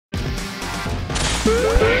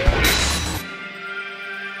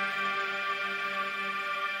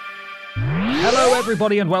Hello,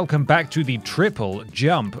 everybody, and welcome back to the Triple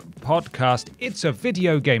Jump Podcast. It's a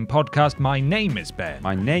video game podcast. My name is Ben.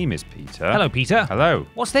 My name is Peter. Hello, Peter. Hello.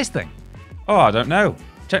 What's this thing? Oh, I don't know.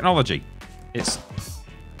 Technology. It's...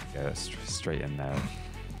 Yeah, straight in there.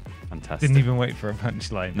 Fantastic. Didn't even wait for a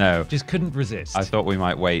punchline. No. Just couldn't resist. I thought we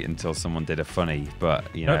might wait until someone did a funny,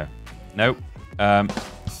 but, you know. Nope.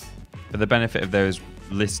 For the benefit of those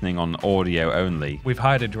listening on audio only. We've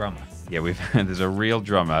hired a drummer. Yeah, there's a real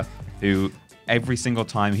drummer who... Every single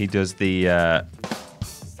time he does the,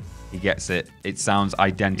 he gets it. It sounds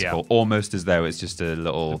identical, almost as though it's just a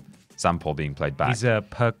little sample being played back. He's a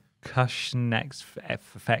perfectionist.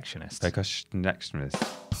 Percussionist.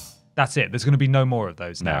 That's it. There's going to be no more of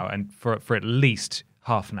those now, and for at least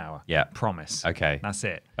half an hour. Yeah, promise. Okay, that's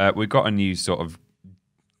it. We've got a new sort of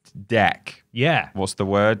deck. Yeah. What's the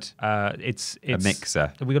word? It's a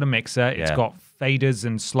mixer. We got a mixer. It's got faders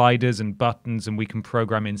and sliders and buttons, and we can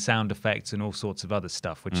program in sound effects and all sorts of other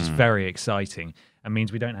stuff, which is very exciting and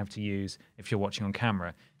means we don't have to use, if you're watching on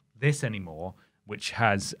camera, this anymore, which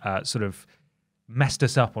has sort of messed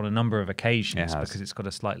us up on a number of occasions because it's got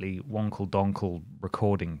a slightly wonkle-donkle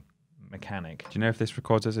recording mechanic. Do you know if this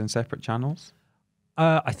records us in separate channels?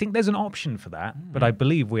 I think there's an option for that, but I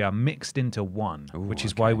believe we are mixed into one, which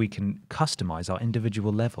is why we can customize our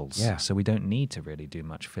individual levels. Yeah. So we don't need to really do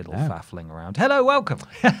much fiddle-faffling around. Hello, welcome.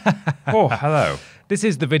 Oh, hello. This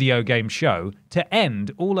is the video game show to end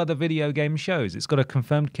all other video game shows. It's got a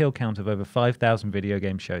confirmed kill count of over 5,000 video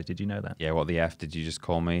game shows. Did you know that? Yeah, what the F did you just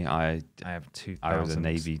call me? I have 2,000. I was a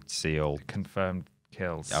Navy SEAL. Confirmed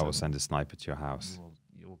kills. I will send a sniper to your house.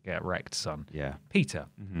 You'll get wrecked, son. Yeah. Peter.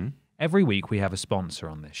 Every week we have a sponsor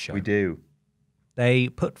on this show. We do. They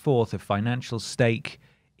put forth a financial stake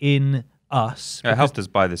in us. It helped us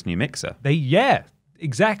buy this new mixer.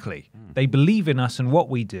 Exactly. They believe in us and what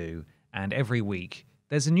we do. And every week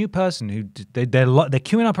there's a new person who they're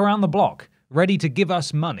queuing up around the block, ready to give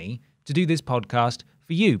us money to do this podcast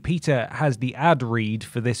for you. Peter has the ad read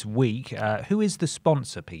for this week. Who is the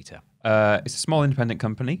sponsor, Peter? It's a small independent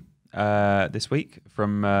company this week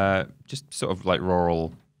from just sort of like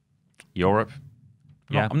rural Europe.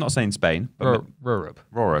 I'm not saying Spain. But Europe.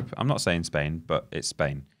 I'm not saying Spain, but it's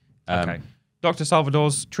Spain. Okay. Dr.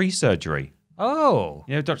 Salvador's tree surgery. Oh.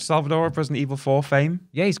 You know Dr. Salvador of Resident Evil 4 fame?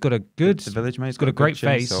 Yeah, he's got a good... The village mate. He's got a great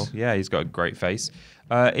face. Yeah, he's got a great face.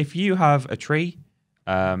 If you have a tree,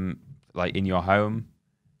 like in your home,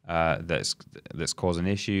 that's causing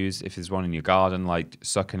issues, if there's one in your garden, like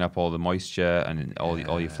sucking up all the moisture and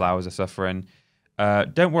all your flowers are suffering,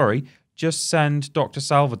 don't worry. Just send Dr.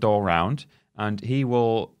 Salvador round, and he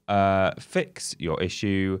will fix your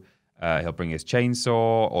issue. He'll bring his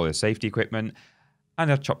chainsaw or his safety equipment,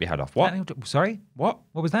 and he'll chop your head off. What? Sorry? What?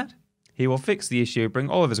 What was that? He will fix the issue, bring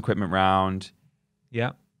all of his equipment round.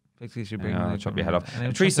 Yeah. Fix the issue, bring chop your head off.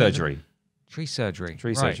 And tree surgery. Tree surgery.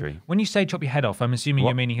 Tree surgery. When you say chop your head off, I'm assuming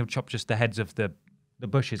you're meaning he'll chop just the heads of the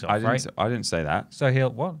bushes off, right? I didn't say that. So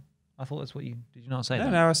he'll what? I thought that's what you... Did you not say that?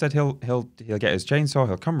 No, I said he'll get his chainsaw,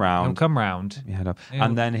 he'll come round. He'll come round. Your head off.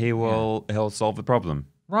 And then he'll solve the problem.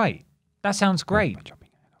 Right. That sounds great. By chopping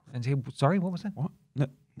your head off. And sorry, what was that? What?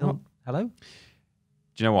 No. Hello? Do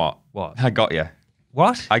you know what? What? I got you.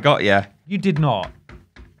 What? I got you. You did not.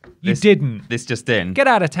 You didn't. This just in. Get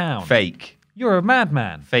out of town. Fake. You're a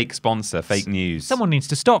madman. Fake sponsor, fake news. Someone needs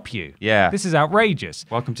to stop you. Yeah. This is outrageous.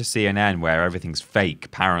 Welcome to CNN, where everything's fake,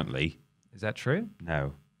 apparently. Is that true?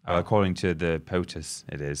 No. Well, according to the POTUS,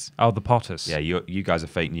 it is. Oh, the POTUS. Yeah, you guys are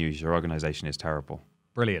fake news. Your organization is terrible.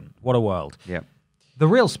 Brilliant. What a world. Yeah. The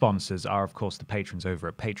real sponsors are, of course, the patrons over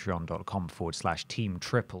at patreon.com/Team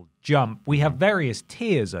TripleJump. We have various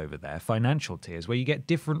tiers over there, financial tiers, where you get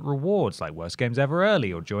different rewards, like Worst Games Ever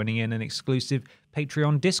Early or joining in an exclusive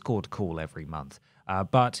Patreon Discord call every month.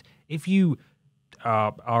 But if you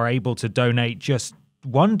are able to donate just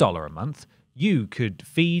 $1 a month, you could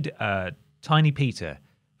feed Tiny Peter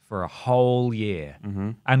for a whole year.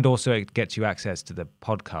 And also it gets you access to the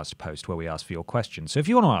podcast post where we ask for your questions. So if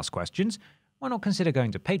you want to ask questions, why not consider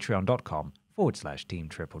going to patreon.com/Team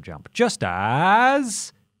TripleJump, just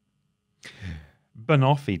as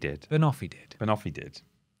Banoffee did. Banoffee did. Banoffee did.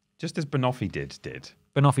 Just as Banoffee did.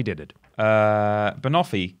 Banoffee did it.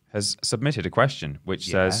 Banoffee has submitted a question which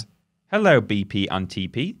says, hello, BP and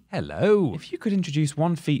TP. Hello. If you could introduce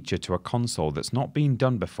one feature to a console that's not been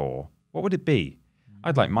done before, what would it be?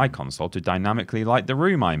 I'd like my console to dynamically light the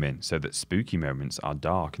room I'm in so that spooky moments are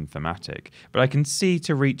dark and thematic, but I can see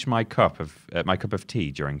to reach my cup of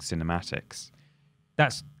tea during cinematics.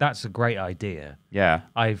 That's a great idea. Yeah.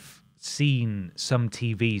 I've seen some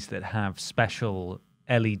TVs that have special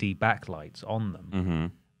LED backlights on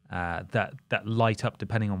them that light up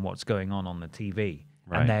depending on what's going on the TV.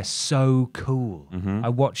 Right. And they're so cool. I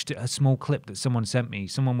watched a small clip that someone sent me.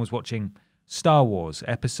 Someone was watching Star Wars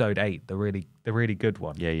Episode 8, the really good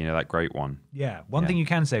one. Yeah, you know, that great one. Yeah. One thing you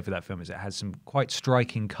can say for that film is it has some quite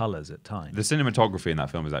striking colors at times. The cinematography in that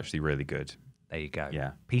film is actually really good. There you go.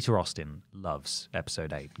 Yeah. Peter Austin loves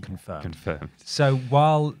Episode 8. Confirmed. Confirmed. So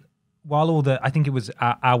while all the, I think it was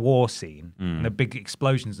our war scene, and the big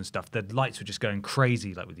explosions and stuff, the lights were just going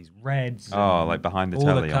crazy, like with these reds. Oh, like behind the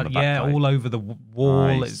telly on the backlight. all over the wall.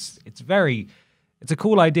 Nice. It's a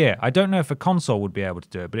cool idea. I don't know if a console would be able to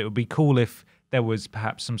do it, but it would be cool if there was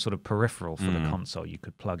perhaps some sort of peripheral for the console you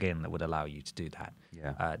could plug in that would allow you to do that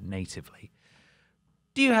natively.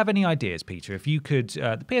 Do you have any ideas, Peter? If you could,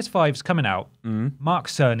 the PS5's coming out. Mark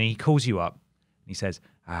Cerny calls you up. And he says,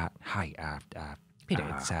 "Hi, Peter.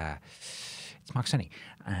 It's Mark Cerny.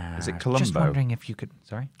 Is it Columbo? Just wondering if you could.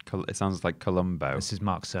 Sorry, It sounds like Columbo. this is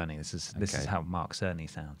Mark Cerny. This is how Mark Cerny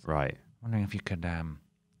sounds. Right. Wondering if you could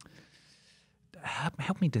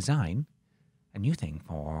help me design a new thing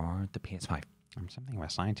for the PS5. I'm something of a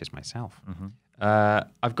scientist myself.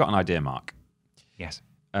 I've got an idea, Mark. Yes.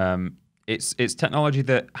 It's technology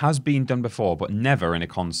that has been done before, but never in a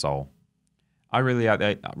console. I really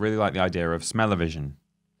like the idea of smell-o-vision.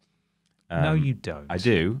 No, you don't. I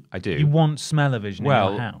do. You want smell-o-vision in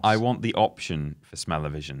your house. I want the option for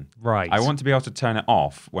smell-o-vision. Right. I want to be able to turn it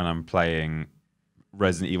off when I'm playing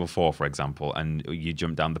Resident Evil 4, for example, and you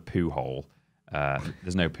jump down the poo hole.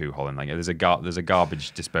 There's no poo hole in there. There's a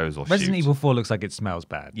garbage disposal Resident chute. Evil 4 looks like it smells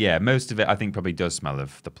bad. Yeah, most of it I think probably does smell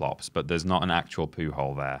of the plops, but there's not an actual poo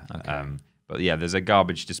hole there. Okay. But yeah, there's a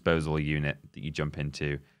garbage disposal unit that you jump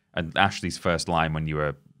into, and Ashley's first line when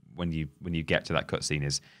you get to that cutscene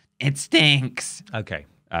is, "It stinks." Okay.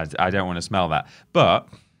 I don't want to smell that, but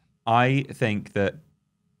I think that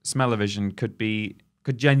smell-o-vision could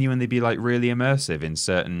genuinely be like really immersive in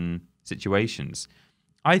certain situations.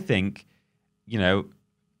 I think, you know,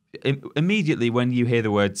 immediately when you hear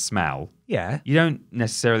the word smell, you don't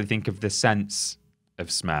necessarily think of the sense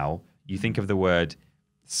of smell. You think of the word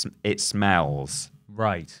it smells.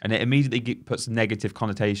 Right. And it immediately puts negative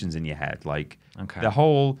connotations in your head. Like Okay. the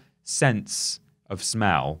whole sense of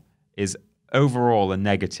smell is overall a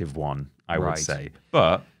negative one, I would Right. say.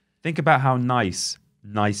 But think about how nice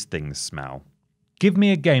things smell. Give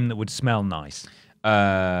me a game that would smell nice.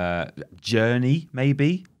 Journey,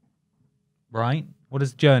 maybe. Right? What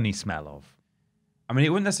does Journey smell of? I mean, it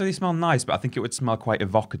wouldn't necessarily smell nice, but I think it would smell quite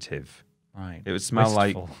evocative. Right. It would smell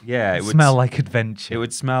Wistful. it would smell like adventure. It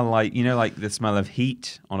would smell like, you know, like the smell of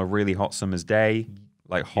heat on a really hot summer's day,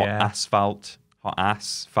 like hot asphalt. Hot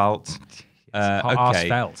Okay.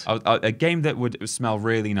 asphalt. A game that would smell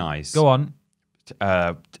really nice. Go on.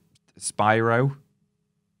 Spyro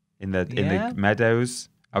in the meadows.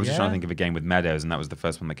 I was just trying to Yeah. think of a game with meadows, and that was the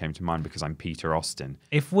first one that came to mind because I'm Peter Austin.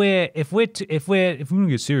 If we're going to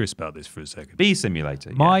get serious about this for a second, Bee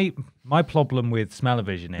Simulator. my problem with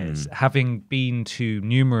smell-o-vision is having been to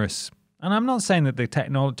numerous, and I'm not saying that the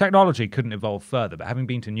technology couldn't evolve further, but having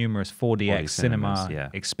been to numerous 4DX cinema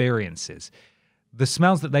experiences, the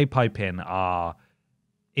smells that they pipe in are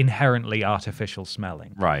inherently artificial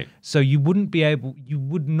smelling. Right. So you would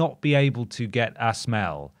not be able to get a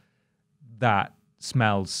smell that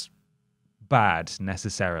smells bad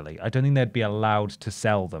necessarily. I don't think they'd be allowed to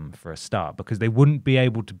sell them for a start because they wouldn't be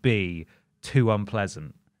able to be too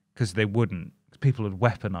unpleasant because they wouldn't. People would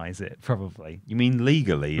weaponize it probably. You mean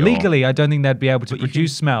legally? Legally, I don't think they'd be able to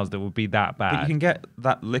produce smells that would be that bad. But you can get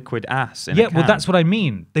that liquid ass in a can. Well, that's what I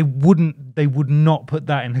mean. They would not put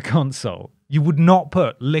that in a console. You would not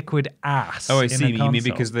put liquid ass in a console. You mean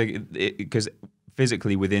because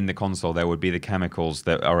physically within the console there would be the chemicals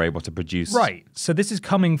that are able to produce. Right. So this is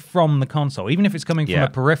coming from the console. Even if it's coming from a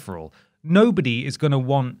peripheral, nobody is going to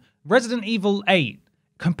want Resident Evil 8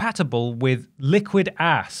 compatible with liquid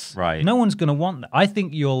ass. Right. No one's going to want that. I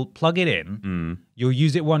think you'll plug it in, you'll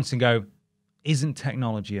use it once and go, isn't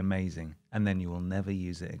technology amazing? And then you will never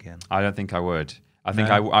use it again. I don't think I would. I think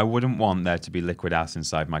I wouldn't want there to be liquid ass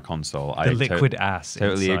inside my console. Liquid ass.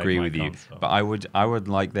 Totally inside agree my with you. console. But I would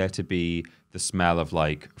like there to be the smell of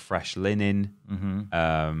like fresh linen,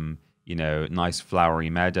 you know, nice flowery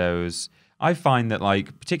meadows. I find that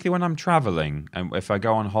like, particularly when I'm traveling and if I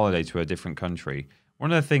go on holiday to a different country,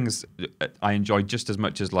 one of the things I enjoy just as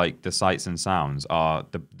much as like the sights and sounds are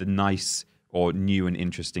the nice or new and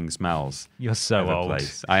interesting smells. You're so old.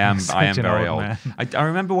 Place. I am very old. Man. I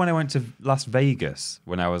remember when I went to Las Vegas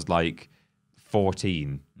when I was like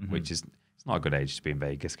 14, which is It's not a good age to be in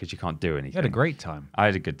Vegas because you can't do anything. You had a great time. I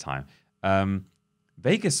had a good time.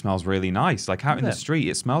 Vegas smells really nice. Like out in the street,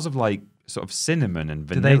 it smells of like sort of cinnamon and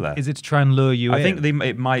vanilla. Is it to try and lure you in? I think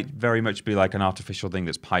it might very much be like an artificial thing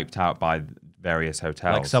that's piped out by various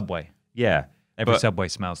hotels. Like Subway. Yeah. Every Subway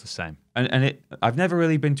smells the same. And I've never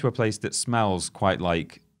really been to a place that smells quite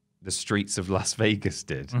like the streets of Las Vegas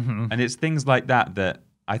did. Mm-hmm. And it's things like that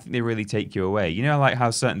I think they really take you away. You know, like how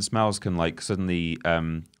certain smells can like suddenly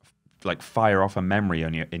like fire off a memory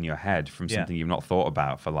in your head from something you've not thought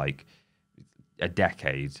about for like a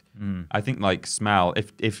decade. I think like smell,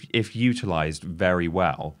 if utilized very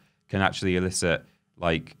well, can actually elicit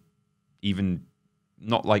like even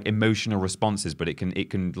not like emotional responses, but it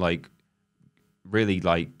can like really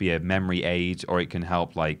like be a memory aid, or it can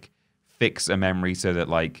help like fix a memory so that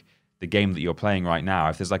like the game that you're playing right now,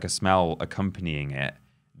 if there's like a smell accompanying it,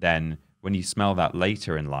 then when you smell that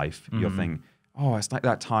later in life, you'll think, oh, it's like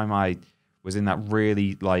that time I was in that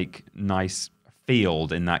really like nice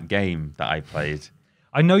field in that game that I played.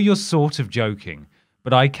 I know you're sort of joking,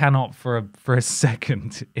 but I cannot for a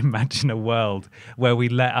second imagine a world where we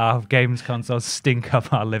let our games consoles stink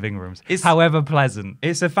up our living rooms, however pleasant.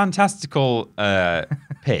 It's a fantastical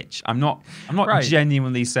pitch. I'm not Right.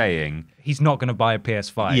 genuinely saying He's not going to buy a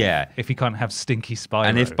PS5 Yeah. if he can't have stinky Spyro.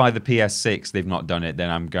 And if by the PS6 they've not done it, then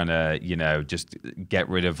I'm going to, just get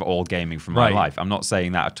rid of all gaming from my Right. life. I'm not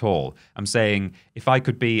saying that at all. I'm saying if I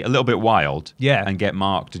could be a little bit wild and get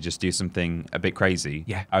Mark to just do something a bit crazy,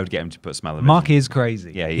 I would get him to put smell in. Mark is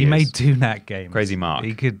crazy. Yeah, he made 2 Knack games. Crazy Mark.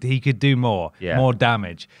 He could do more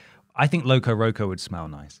damage. I think Loco Roco would smell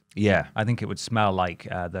nice. Yeah. I think it would smell like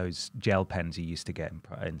those gel pens you used to get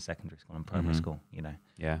in secondary school and primary school,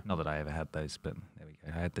 Yeah. Not that I ever had those, but there we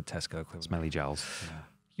go. I had the Tesco equivalent. Smelly gels. Yeah.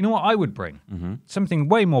 You know what I would bring? Something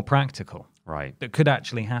way more practical. Right. That could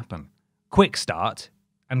actually happen. Quick start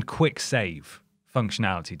and quick save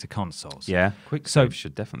functionality to consoles. Yeah. Quick save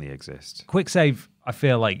should definitely exist. Quick save, I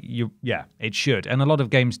feel like it should. And a lot of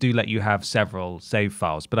games do let you have several save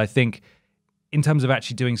files, but I think in terms of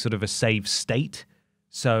actually doing sort of a save state,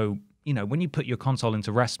 so, when you put your console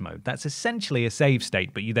into rest mode, that's essentially a save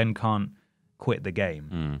state, but you then can't quit the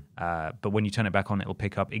game. But when you turn it back on, it'll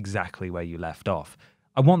pick up exactly where you left off.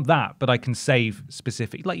 I want that, but I can save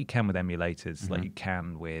specific, like you can with emulators, like you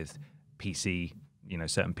can with PC,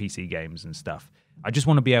 certain PC games and stuff. I just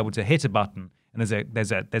want to be able to hit a button and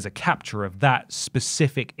there's a capture of that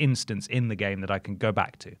specific instance in the game that I can go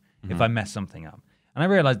back to if I mess something up. And I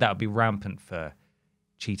realized that would be rampant for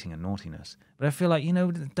cheating and naughtiness. But I feel like,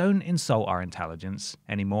 don't insult our intelligence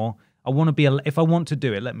anymore. I want to be, if I want to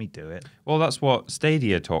do it, let me do it. Well, that's what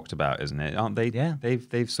Stadia talked about, isn't it? Aren't they? Yeah.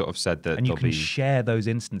 They've sort of said that. And you can share those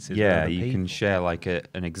instances. with other you people. can share like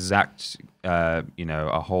an exact, a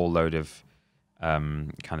whole load of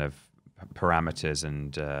kind of parameters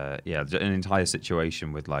and an entire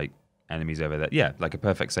situation with like enemies over there. Yeah, like a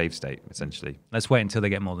perfect save state, essentially. Let's wait until they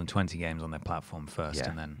get more than 20 games on their platform first,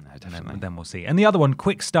 and then we'll see. And the other one,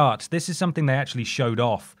 Quick Start. This is something they actually showed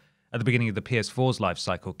off at the beginning of the PS4's life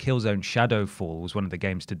cycle. Killzone Shadowfall was one of the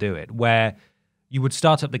games to do it, where you would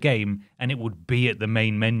start up the game and it would be at the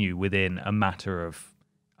main menu within a matter of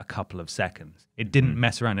a couple of seconds. It didn't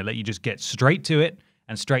mess around. It let you just get straight to it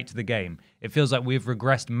and straight to the game. It feels like we've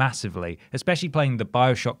regressed massively, especially playing the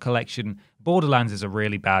BioShock collection. Borderlands is a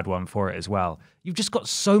really bad one for it as well. You've just got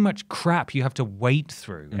so much crap you have to wade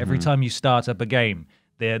through every time you start up a game.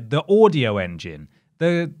 The audio engine,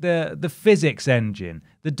 the physics engine,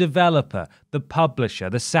 the developer, the publisher,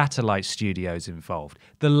 the satellite studios involved,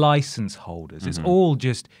 the license holders. It's all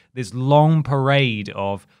just this long parade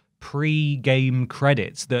of pre-game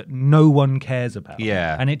credits that no one cares about.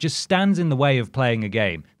 Yeah. And it just stands in the way of playing a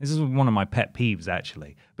game. This is one of my pet peeves,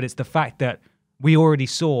 actually. But it's the fact that we already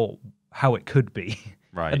saw how it could be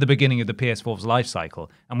at the beginning of the PS4's life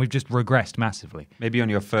cycle, and we've just regressed massively. Maybe on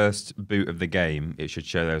your first boot of the game, it should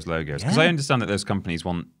show those logos. Because I understand that those companies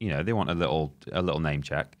want, they want a little name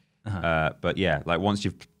check. But yeah, like once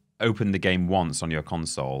you've opened the game once on your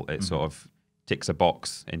console, it sort of ticks a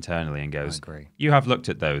box internally and goes, I agree. You have looked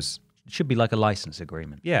at those. It should be like a license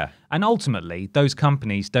agreement. Yeah. And ultimately, those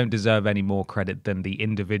companies don't deserve any more credit than the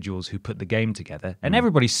individuals who put the game together. And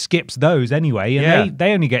everybody skips those anyway, and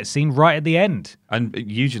they only get seen right at the end. And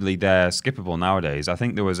usually they're skippable nowadays. I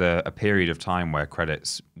think there was a period of time where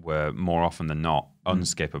credits were more often than not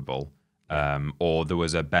unskippable, or there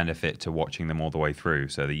was a benefit to watching them all the way through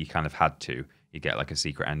so that you kind of had to. You get like a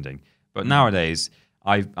secret ending. But nowadays,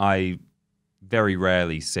 I very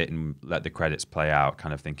rarely sit and let the credits play out,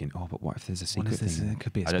 kind of thinking, oh, but what if there's a secret thing? It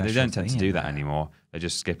could be a They special don't tend to thing do in that there. anymore. They're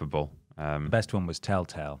just skippable. The best one was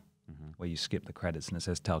Telltale, where you skip the credits and it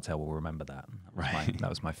says Telltale will remember that. That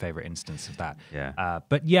was my favorite instance of that. Yeah.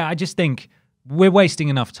 But yeah, I just think we're wasting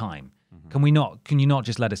enough time. Can you not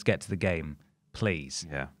just let us get to the game, please?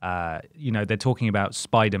 Yeah. They're talking about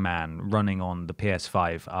Spider-Man running on the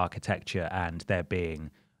PS5 architecture and there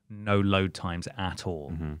being no load times at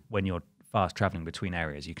all. When you're fast traveling between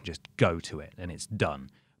areas, you can just go to it and it's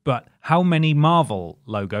done. But how many Marvel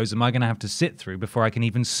logos am I going to have to sit through before I can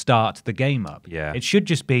even start the game up? Yeah. It should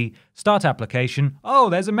just be start application. Oh,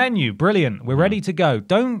 there's a menu. Brilliant. We're ready to go.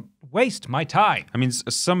 Don't waste my time. I mean,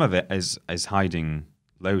 some of it is hiding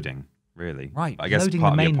loading, really. Right. I guess Loading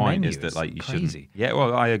part the of your main point menu is that like you crazy. shouldn't. Yeah,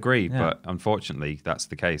 well, I agree, Yeah. but unfortunately, that's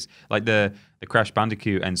the case. Like the Crash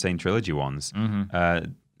Bandicoot Insane Trilogy ones,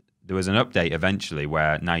 there was an update eventually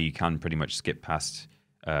where now you can pretty much skip past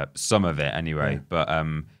some of it anyway. Yeah. But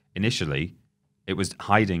initially, it was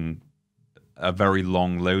hiding a very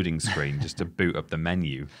long loading screen just to boot up the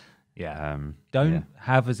menu. Yeah. Don't yeah.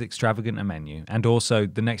 have as extravagant a menu. And also,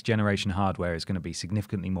 the next generation hardware is going to be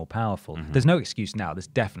significantly more powerful. There's no excuse now. There's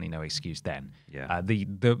definitely no excuse then. Yeah.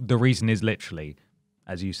 The reason is literally,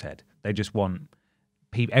 as you said, they just want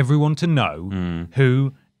everyone to know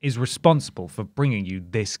who is responsible for bringing you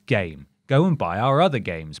this game. Go and buy our other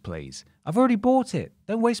games, please. I've already bought it.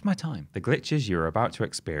 Don't waste my time. The glitches you're about to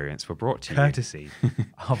experience were brought to Courtesy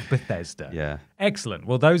of Bethesda. Yeah. Excellent.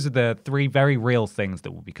 Well, those are the 3 very real things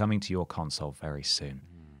that will be coming to your console very soon.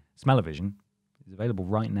 Smell-O-Vision is available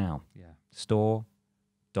right now. Yeah. Store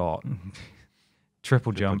dot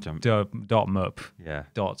TripleJump dot mup Yeah.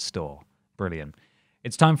 dot store. Brilliant.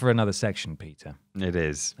 It's time for another section, Peter. It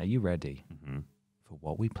is. Are you ready for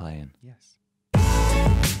what we playing? Yes.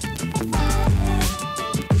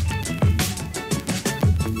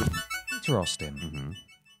 Peter Austin,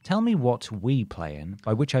 tell me what we playing,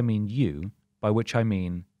 by which I mean you, by which I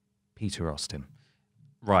mean Peter Austin.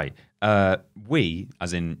 Right. We,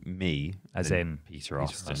 as in me, As in Peter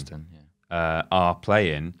Austin, yeah. are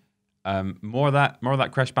playing more of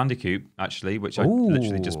that Crash Bandicoot, actually, which I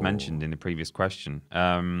literally just mentioned in the previous question.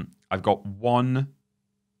 I've got one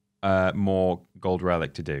more gold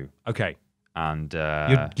relic to do. Okay. And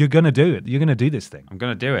You're going to do it. You're going to do this thing. I'm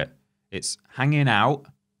going to do it. It's hanging out.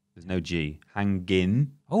 There's no G.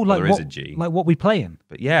 Hanging. Oh, well, like there what, is a G. like what we playing?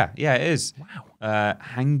 But yeah, it is. Wow.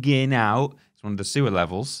 Hanging out. It's one of the sewer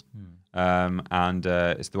levels. And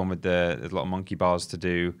it's the one with there's a lot of monkey bars to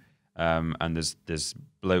do. And there's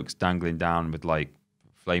blokes dangling down with like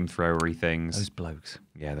flamethrowery things. Those blokes.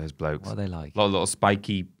 Yeah, those blokes. What are they like? A lot of little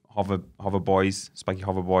spiky hover boys,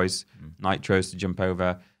 nitros to jump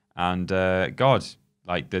over. And God,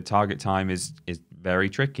 like the target time is very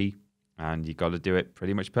tricky. And you got to do it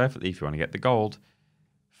pretty much perfectly if you want to get the gold.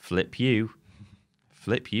 Flip you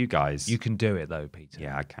guys. You can do it though, Peter.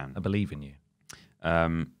 Yeah, I can. I believe in you.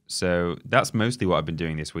 So that's mostly what I've been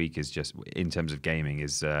doing this week is just, in terms of gaming,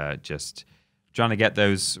 is just trying to get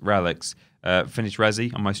those relics. Finished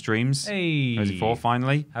Resi on my streams. Hey. Resi 4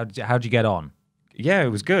 finally. How'd you get on? Yeah, it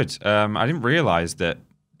was good. I didn't realize that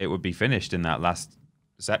it would be finished in that last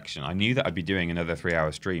section. I knew that I'd be doing another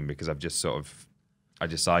 3-hour stream because I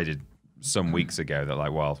decided some weeks ago that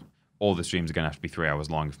like, well, all the streams are going to have to be 3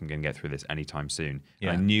 hours long if I'm going to get through this anytime soon.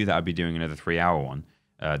 Yeah. And I knew that I'd be doing another 3-hour one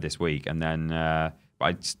this week. And then, but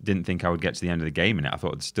I just didn't think I would get to the end of the game in it. I thought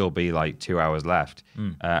it'd still be like 2 hours left.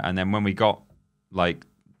 And then when we got like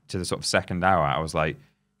to the sort of second hour, I was like,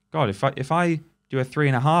 God, if I do a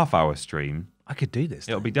 3.5-hour stream, I could do this.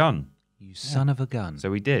 it'll be done. You son of a gun.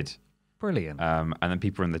 So we did. Brilliant. And then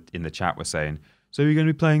people in the chat were saying, so you're going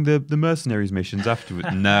to be playing the mercenaries missions afterwards?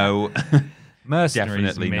 No. Mercenaries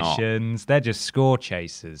definitely not. missions. They're just score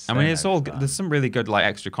chasers. I mean, They're it's no all fun. there's some really good like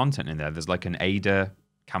extra content in there. There's like an Ada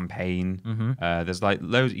campaign. There's like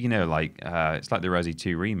loads, it's like the Resi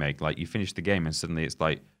 2 remake. Like you finish the game and suddenly it's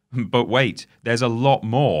like, but wait, there's a lot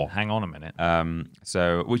more. Hang on a minute.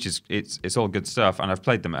 So which is it's all good stuff, and I've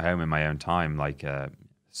played them at home in my own time, like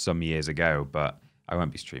some years ago, but I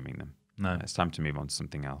won't be streaming them. No. It's time to move on to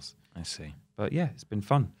something else. I see. But yeah, it's been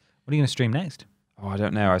fun. What are you going to stream next? Oh, I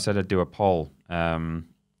don't know. I said I'd do a poll. I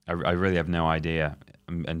really have no idea.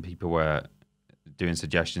 And people were doing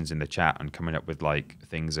suggestions in the chat and coming up with like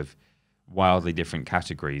things of wildly different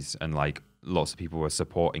categories. And like lots of people were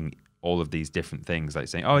supporting all of these different things, like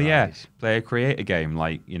saying, oh, yeah, play a creator game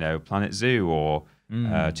like, Planet Zoo or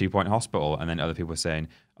 2 Point Hospital. And then other people were saying,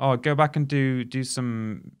 oh, go back and do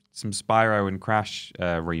some Spyro and Crash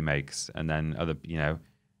remakes. And then other,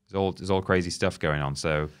 there's all crazy stuff going on.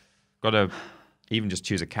 So got to even just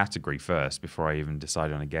choose a category first before I even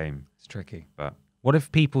decide on a game. It's tricky. But What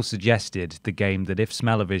if people suggested the game that if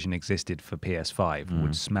Smell-O-Vision existed for PS5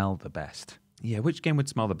 would smell the best? Yeah, which game would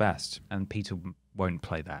smell the best? And Peter won't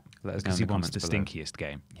play that Let us know because in he the wants the comments stinkiest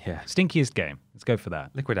game. Yeah. Stinkiest game. Let's go for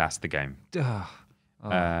that. Liquid Ass the game.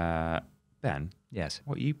 Ben, Yes.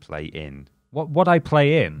 what you play in? What I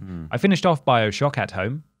play in? I finished off BioShock at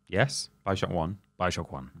home. Yes, BioShock 1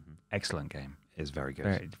 BioShock 1. Excellent game. is very good.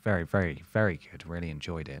 Very, very, very, very good. Really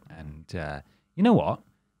enjoyed it. And you know what?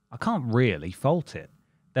 I can't really fault it.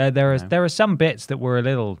 There are some bits that were a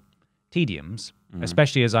little tediums,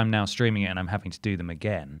 especially as I'm now streaming it and I'm having to do them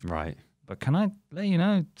again. Right. But can I let you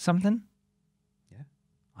know something? Yeah.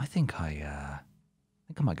 I think I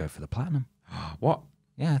might go for the platinum. What?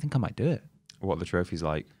 Yeah, I think I might do it. What the trophy's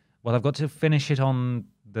like? Well, I've got to finish it on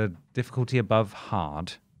the difficulty above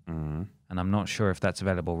hard, and I'm not sure if that's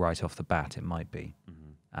available right off the bat. It might be.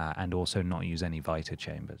 And also not use any Vita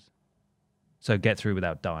chambers. So get through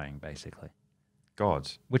without dying, basically.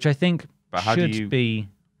 God. Which I think But should be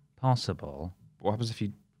possible. What happens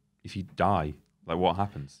if you die? Like, what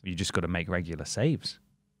happens? You just got to make regular saves.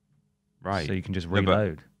 Right. So you can just No, but-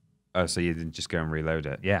 reload. Oh, so you didn't just go and reload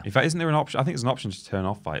it? Yeah. In fact, isn't there an option? I think there's an option to turn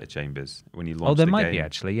off Vita chambers when you launch There the might game. be,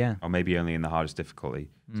 actually, yeah. Or maybe only in the hardest difficulty.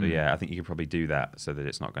 So yeah, I think you could probably do that so that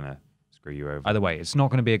it's not going to screw you over. Either way, it's not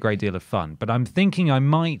going to be a great deal of fun, but I'm thinking I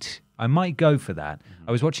might go for that.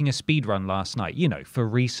 I was watching a speed run last night, for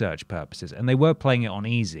research purposes, and they were playing it on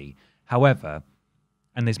easy. However,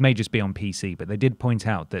 and this may just be on PC, but they did point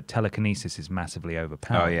out that telekinesis is massively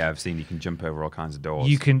overpowered. Oh yeah, I've seen you can jump over all kinds of doors.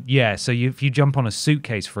 You can, yeah. So if you jump on a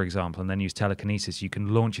suitcase, for example, and then use telekinesis, you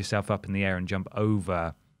can launch yourself up in the air and jump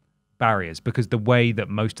over barriers. Because the way that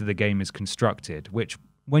most of the game is constructed, which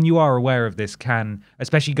when you are aware of this, can,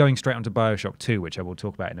 especially going straight onto BioShock 2, which I will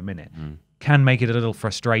talk about in a minute, can make it a little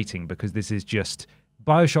frustrating because this is just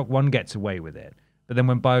BioShock 1 gets away with it, but then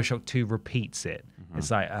when BioShock 2 repeats it,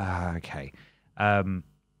 it's like okay.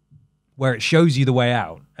 Where it shows you the way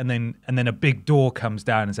out, and then a big door comes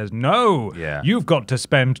down and says, "No, you've got to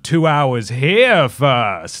spend 2 hours here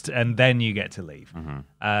first, and then you get to leave."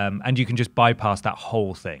 And you can just bypass that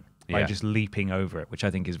whole thing by just leaping over it, which I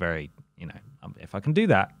think is very, if I can do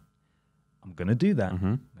that, I'm going to do that.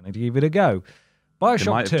 I'm going to give it a go. BioShock 2.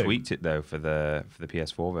 They might have tweaked it though for the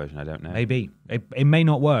PS4 version. I don't know. Maybe it may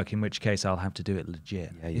not work, in which case I'll have to do it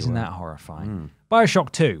legit. Yeah, you Isn't will. that horrifying?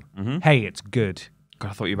 BioShock 2. Hey, it's good. God,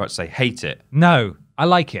 I thought you were about to say hate it. No, I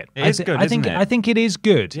like it. It is good, isn't it? I think it is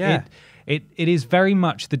good. Yeah. It is very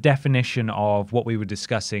much the definition of what we were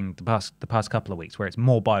discussing the past couple of weeks, where it's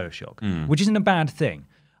more BioShock, which isn't a bad thing.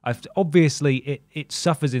 Obviously, it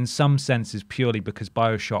suffers in some senses purely because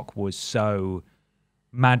BioShock was so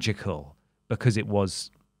magical, because it was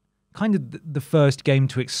kind of the first game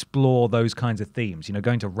to explore those kinds of themes,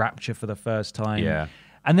 going to Rapture for the first time. Yeah.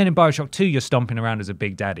 And then in BioShock 2, you're stomping around as a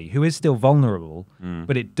big daddy who is still vulnerable,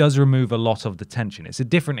 but it does remove a lot of the tension. It's a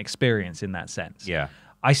different experience in that sense. Yeah.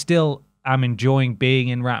 I still am enjoying being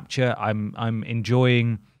in Rapture. I'm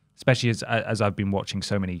enjoying, especially as I've been watching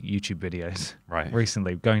so many YouTube videos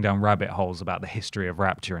recently, going down rabbit holes about the history of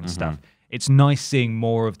Rapture and stuff. It's nice seeing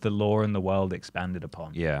more of the lore and the world expanded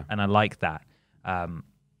upon. Yeah. And I like that.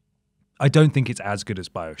 I don't think it's as good as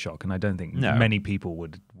BioShock, and I don't think many people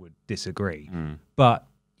would disagree. But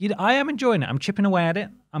I am enjoying it. I'm chipping away at it.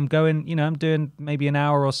 I'm going, I'm doing maybe an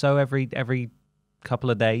hour or so every couple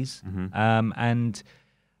of days. And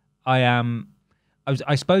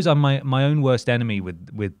I suppose I'm my own worst enemy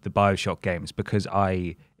with the BioShock games, because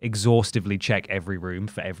I exhaustively check every room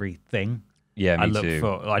for everything. Yeah, me too.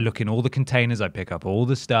 I look in all the containers, I pick up all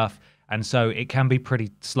the stuff, and so it can be pretty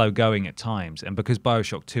slow going at times. And because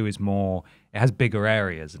BioShock 2 it has bigger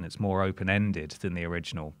areas and it's more open-ended than the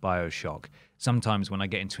original BioShock, sometimes when I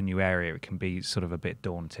get into a new area, it can be sort of a bit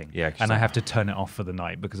daunting. Yeah, and I have to turn it off for the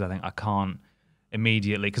night because I think I can't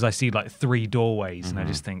immediately, because I see like 3 doorways and I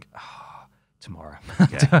just think, tomorrow.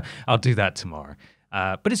 I'll do that tomorrow.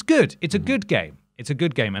 But it's good. It's a good game. It's a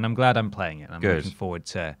good game, and I'm glad I'm playing it. And I'm looking forward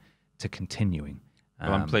to continuing.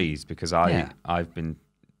 Well, I'm pleased because I've been,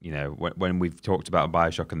 when we've talked about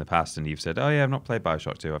BioShock in the past and you've said, oh yeah, I've not played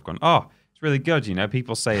BioShock 2, I've gone, oh, it's really good.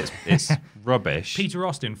 People say it's rubbish. Peter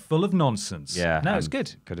Austin, full of nonsense. Yeah. No, it's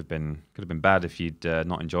good. Could have been bad if you'd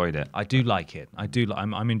not enjoyed it. I do like it.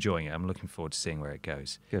 I'm enjoying it. I'm looking forward to seeing where it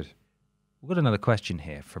goes. Good. We've got another question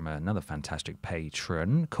here from another fantastic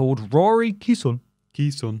patron called Rory Keyson.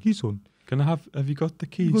 Keyson. Have you got the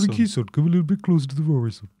keys? Got a Keyson. Come a little bit closer to the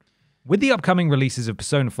Rory. With the upcoming releases of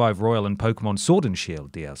Persona 5 Royal and Pokemon Sword and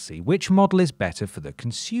Shield DLC, which model is better for the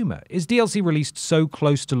consumer? Is DLC released so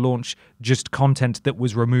close to launch just content that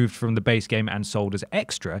was removed from the base game and sold as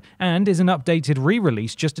extra? And is an updated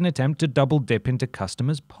re-release just an attempt to double dip into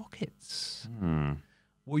customers' pockets?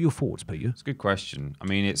 What are your thoughts, Peter? It's a good question. I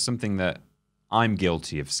mean, it's something that I'm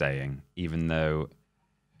guilty of saying, even though,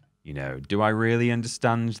 do I really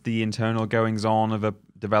understand the internal goings-on of a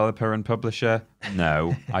developer and publisher?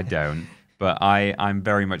 No, I don't. But I'm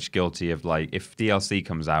very much guilty of, like, if DLC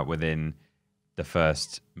comes out within the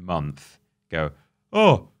first month, go,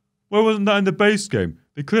 oh, why wasn't that in the base game?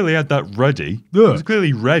 They clearly had that ready. It was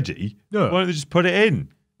clearly ready. Why don't they just put it in?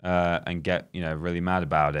 And get, really mad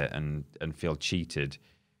about it and feel cheated.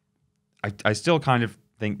 I still kind of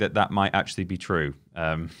think that might actually be true.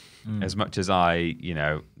 As much as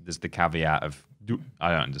there's the caveat of, I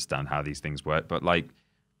don't understand how these things work, but, like,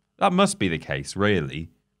 that must be the case, really.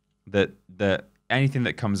 That anything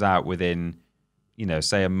that comes out within,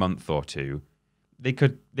 say a month or two, they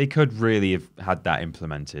could really have had that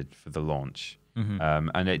implemented for the launch. Mm-hmm.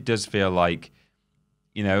 And it does feel like,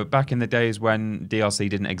 back in the days when DLC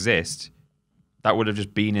didn't exist, that would have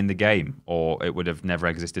just been in the game, or it would have never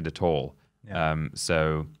existed at all. Yeah.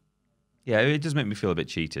 So, yeah, it does make me feel a bit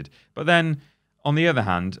cheated. But then, on the other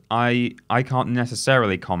hand, I can't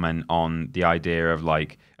necessarily comment on the idea of,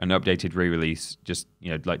 like, an updated re-release just,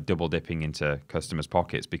 like double dipping into customers'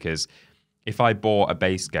 pockets, because if I bought a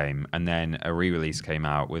base game and then a re-release came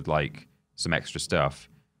out with, like, some extra stuff,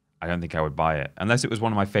 I don't think I would buy it. Unless it was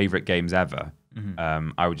one of my favorite games ever,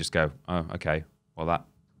 I would just go, oh, okay, well,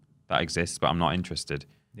 that exists, but I'm not interested.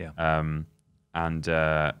 Yeah.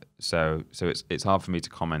 So it's hard for me to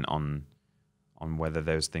comment on whether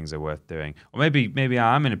those things are worth doing. Or maybe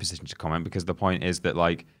I am in a position to comment, because the point is that,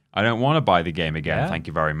 like, I don't want to buy the game again. Yeah. Thank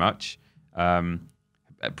you very much.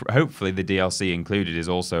 Hopefully the DLC included is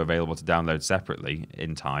also available to download separately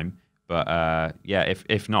in time. But yeah,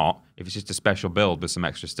 if not, if it's just a special build with some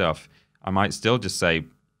extra stuff, I might still just say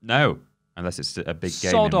no, unless it's a big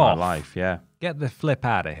game in my life. Yeah. Get the flip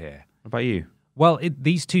out of here. What about you? Well,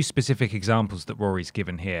 these two specific examples that Rory's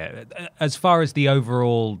given here, as far as the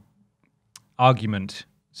overall argument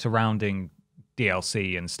surrounding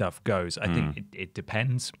DLC and stuff goes, I think it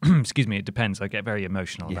depends. Excuse me, it depends. I get very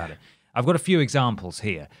emotional about it. I've got a few examples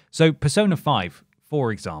here. So Persona 5,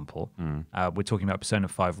 for example, we're talking about Persona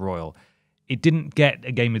 5 Royal. It didn't get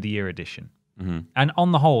a Game of the Year edition. Mm-hmm. And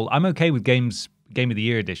on the whole, I'm okay with Game of the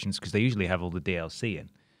Year editions because they usually have all the DLC in.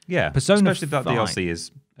 Yeah, Persona especially if that DLC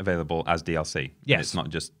is available as DLC. Yes. It's not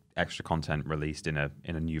just extra content released in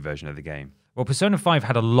a new version of the game. Well, Persona 5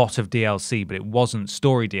 had a lot of DLC, but it wasn't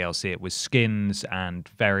story DLC. It was skins and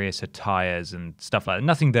various attires and stuff like that.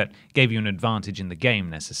 Nothing that gave you an advantage in the game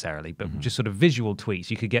necessarily, but just sort of visual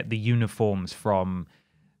tweaks. You could get the uniforms from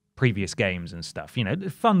previous games and stuff.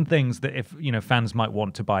 Fun things that fans might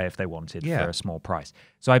want to buy if they wanted for a small price.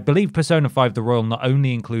 So I believe Persona 5 The Royal not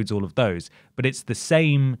only includes all of those, but it's the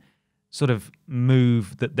same sort of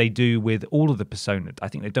move that they do with all of the Persona. I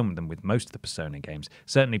think they've done with them with most of the Persona games.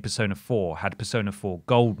 Certainly Persona 4 had Persona 4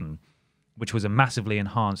 Golden, which was a massively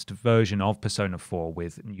enhanced version of Persona 4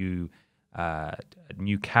 with a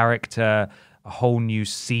new character, a whole new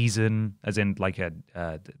season, as in like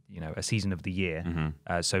a season of the year.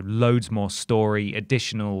 So loads more story,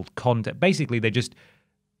 additional content. Basically, they just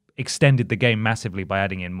extended the game massively by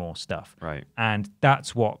adding in more stuff. Right. And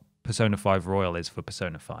that's what Persona 5 Royal is for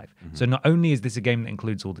Persona 5. So not only is this a game that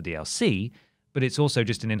includes all the DLC, but it's also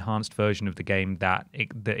just an enhanced version of the game that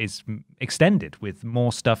is extended with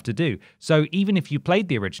more stuff to do. So even if you played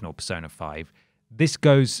the original Persona 5,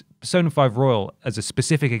 Persona 5 Royal, as a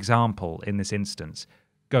specific example in this instance,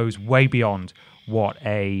 goes way beyond what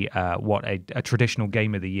a traditional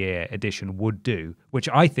Game of the Year edition would do, which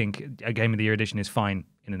I think a Game of the Year edition is fine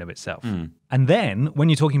in and of itself. And then when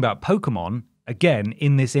you're talking about Pokemon, again,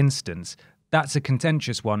 in this instance, that's a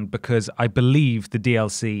contentious one because I believe the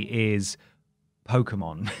DLC is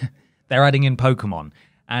Pokemon. They're adding in Pokemon.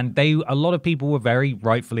 And a lot of people were very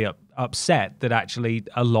rightfully upset that actually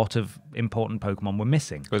a lot of important Pokemon were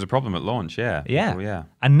missing. It was a problem at launch, yeah. Yeah. Oh, yeah.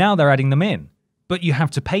 And now they're adding them in. But you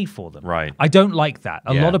have to pay for them. Right. I don't like that.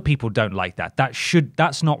 A lot of people don't like that.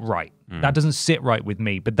 That's not right. That doesn't sit right with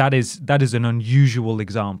me. But that is an unusual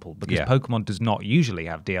example because Pokemon does not usually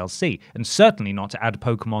have DLC, and certainly not to add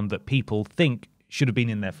Pokemon that people think should have been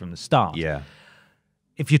in there from the start. Yeah.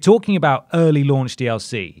 If you're talking about early launch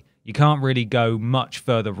DLC, you can't really go much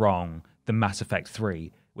further wrong than Mass Effect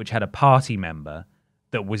 3, which had a party member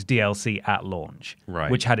that was DLC at launch,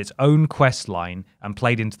 which had its own quest line and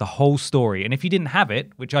played into the whole story. And if you didn't have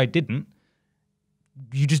it, which I didn't,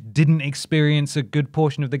 you just didn't experience a good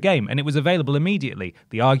portion of the game. And it was available immediately.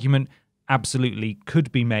 The argument absolutely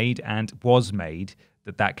could be made and was made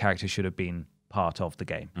that character should have been part of the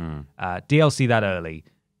game. DLC that early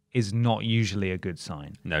is not usually a good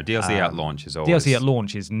sign. No, DLC at launch is always... DLC at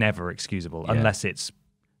launch is never excusable unless it's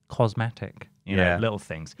cosmetic. You know, little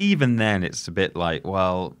things. Even then, it's a bit like,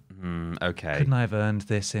 well, okay. Couldn't I have earned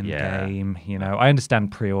this in game? You know, I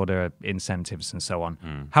understand pre-order incentives and so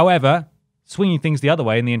on. However, swinging things the other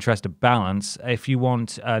way in the interest of balance, if you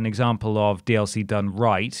want an example of DLC done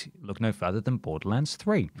right, look no further than Borderlands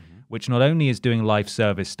 3, which not only is doing live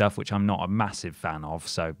service stuff, which I'm not a massive fan of,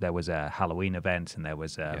 so there was a Halloween event and there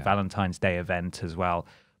was a Valentine's Day event as well,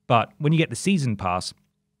 but when you get the season pass,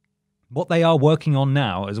 what they are working on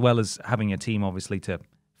now, as well as having a team obviously to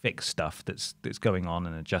fix stuff that's going on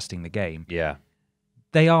and adjusting the game,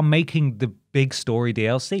 they are making the big story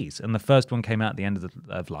DLCs. And the first one came out at the end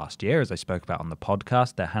of last year, as I spoke about on the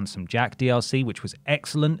podcast, the Handsome Jack DLC, which was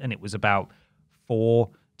excellent, and it was about 4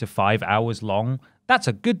 to 5 hours long. That's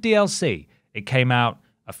a good DLC. It came out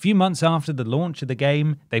a few months after the launch of the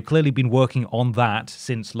game. They've clearly been working on that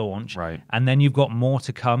since launch. Right. And then you've got more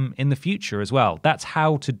to come in the future as well. That's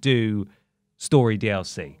how to do story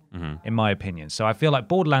DLC, in my opinion. So I feel like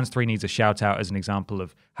Borderlands 3 needs a shout out as an example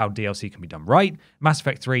of how DLC can be done right. Mass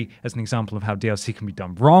Effect 3 as an example of how DLC can be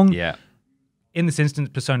done wrong. Yeah. In this instance,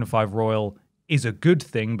 Persona 5 Royal is a good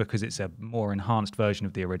thing because it's a more enhanced version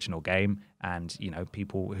of the original game. And, you know,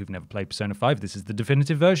 people who've never played Persona 5, this is the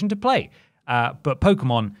definitive version to play. But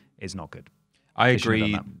Pokemon is not good. I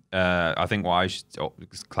agree. I think what I should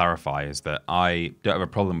clarify is that I don't have a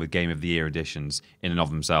problem with Game of the Year editions in and of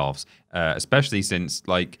themselves, especially since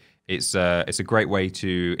like it's a great way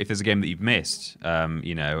to, if there's a game that you've missed,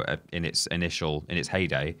 you know, in its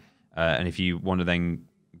heyday, and if you want to then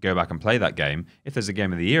go back and play that game, if there's a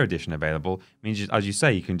Game of the Year edition available, it means, as you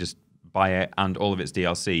say, you can just buy it and all of its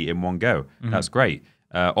DLC in one go. That's great.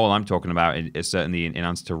 All I'm talking about is certainly in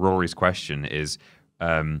answer to Rory's question is.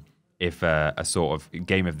 If a sort of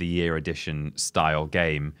Game of the Year edition style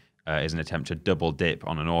game is an attempt to double dip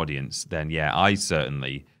on an audience, then I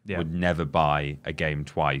certainly would never buy a game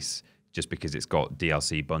twice just because it's got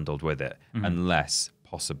DLC bundled with it, unless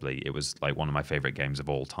possibly it was like one of my favorite games of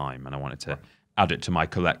all time and I wanted to add it to my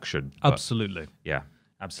collection. Absolutely. Yeah.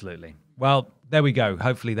 Absolutely. Well, there we go.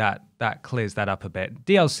 Hopefully that clears that up a bit.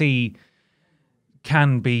 DLC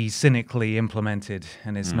can be cynically implemented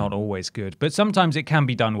and it's not always good, but sometimes it can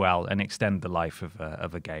be done well and extend the life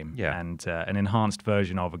of a game. And an enhanced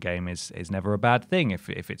version of a game is never a bad thing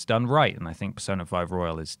if it's done right, and I think Persona 5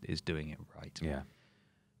 Royal is doing it right. Yeah.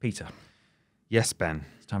 Peter. Yes, Ben.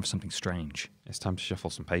 It's time for something strange. It's time to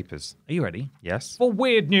shuffle some papers. Are you ready? Yes. For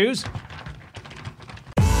weird news.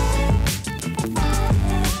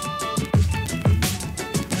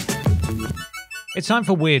 It's time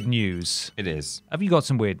for weird news. It is. Have you got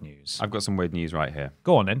some weird news? I've got some weird news right here.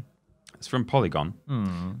 Go on then. It's from Polygon.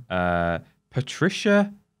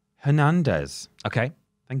 Patricia Hernandez. Okay.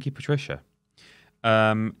 Thank you, Patricia.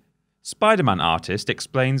 Spider-Man artist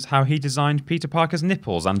explains how he designed Peter Parker's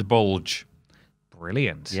nipples and bulge.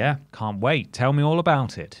 Brilliant. Yeah. Can't wait. Tell me all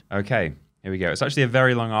about it. Okay, here we go. It's actually a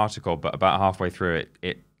very long article, but about halfway through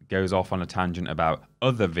it goes off on a tangent about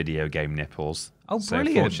other video game nipples. Oh, so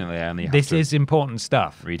brilliant. Fortunately, I only have This to is important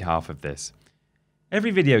stuff. read half of this.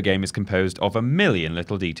 Every video game is composed of a million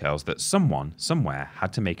little details that someone, somewhere,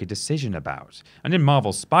 had to make a decision about. And in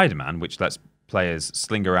Marvel's Spider-Man, which lets players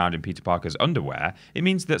sling around in Peter Parker's underwear, it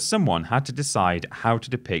means that someone had to decide how to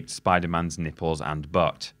depict Spider-Man's nipples and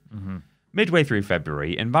butt. Midway through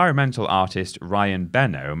February, environmental artist Ryan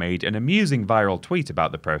Benno made an amusing viral tweet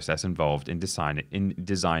about the process involved in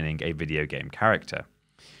designing a video game character.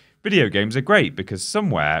 Video games are great because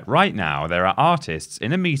somewhere, right now, there are artists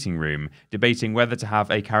in a meeting room debating whether to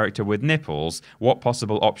have a character with nipples, what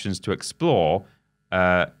possible options to explore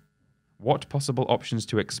varying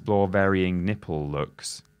nipple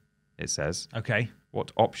looks, it says. Okay.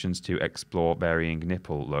 What options to explore varying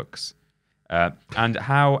nipple looks. And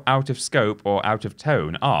how out of scope or out of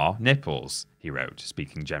tone are nipples, he wrote,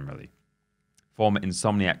 speaking generally. Former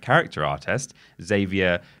Insomniac character artist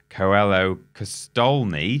Xavier Coelho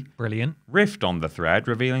Costolny Brilliant. riffed on the thread,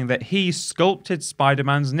 revealing that he sculpted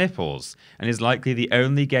Spider-Man's nipples and is likely the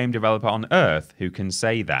only game developer on Earth who can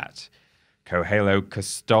say that. Coelho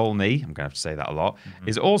Costolny, I'm going to have to say that a lot,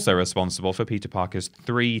 is also responsible for Peter Parker's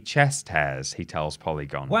 3 chest hairs, he tells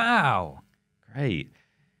Polygon. Wow. Great.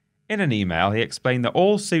 In an email, he explained that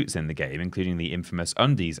all suits in the game, including the infamous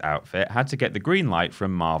undies outfit, had to get the green light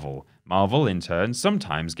from Marvel. Marvel, in turn,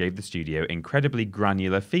 sometimes gave the studio incredibly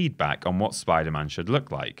granular feedback on what Spider-Man should look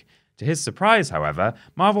like. To his surprise, however,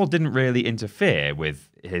 Marvel didn't really interfere with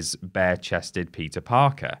his bare-chested Peter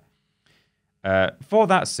Parker. For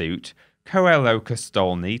that suit, Coelho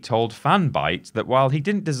Costolny told Fanbyte that while he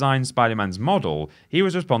didn't design Spider-Man's model, he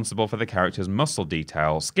was responsible for the character's muscle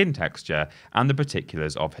detail, skin texture, and the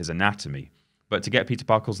particulars of his anatomy. But to get Peter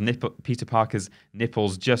Parker's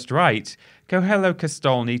nipples just right, Coelho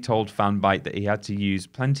Castolni told Fanbyte that he had to use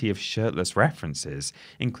plenty of shirtless references,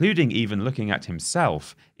 including even looking at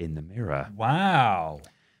himself in the mirror. Wow.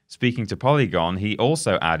 Speaking to Polygon, he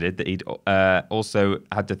also added that he'd also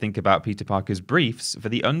had to think about Peter Parker's briefs for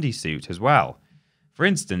the undie suit as well. For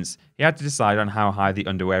instance, he had to decide on how high the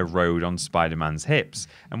underwear rode on Spider-Man's hips,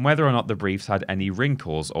 and whether or not the briefs had any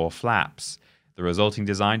wrinkles or flaps. The resulting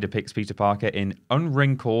design depicts Peter Parker in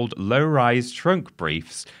unwrinkled, low-rise trunk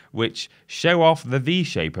briefs, which show off the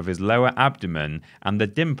V-shape of his lower abdomen and the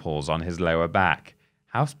dimples on his lower back.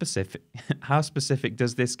 How specific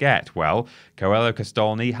does this get? Well, Coelho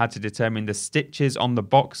Castolni had to determine the stitches on the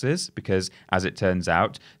boxes because, as it turns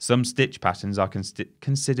out, some stitch patterns are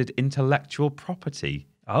considered intellectual property.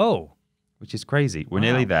 Oh. Which is crazy. We're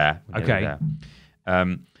nearly there. Okay.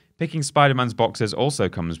 Picking Spider-Man's boxers also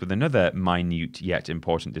comes with another minute yet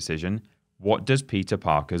important decision. What does Peter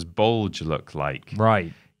Parker's bulge look like?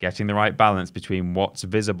 Right. Getting the right balance between what's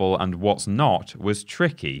visible and what's not was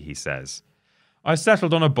tricky, he says. I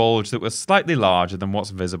settled on a bulge that was slightly larger than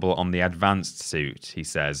what's visible on the advanced suit, he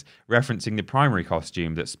says, referencing the primary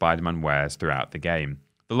costume that Spider-Man wears throughout the game.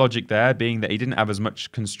 The logic there being that he didn't have as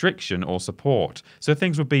much constriction or support, so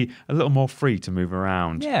things would be a little more free to move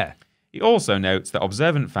around. Yeah. He also notes that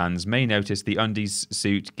observant fans may notice the undies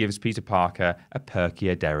suit gives Peter Parker a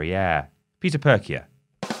perkier derriere. Peter Perkier.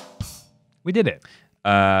 We did it.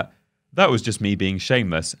 That was just me being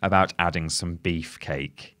shameless about adding some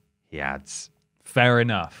beefcake, he adds. Fair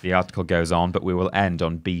enough. The article goes on, but we will end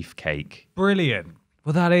on beefcake. Brilliant.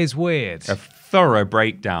 Well, that is weird. A thorough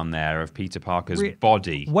breakdown there of Peter Parker's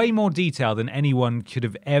body. Way more detail than anyone could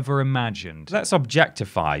have ever imagined. Let's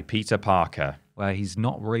objectify Peter Parker. Well, he's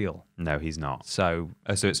not real. No, he's not. So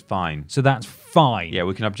it's fine. So that's fine. Yeah,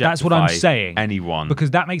 we can objectify That's what I'm saying. Anyone.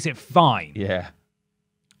 Because that makes it fine. Yeah.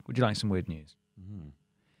 Would you like some weird news?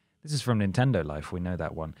 This is from Nintendo Life, we know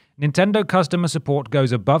that one. Nintendo customer support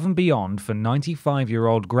goes above and beyond for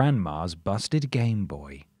 95-year-old grandma's busted Game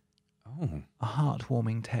Boy. Oh. A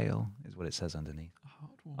heartwarming tale is what it says underneath.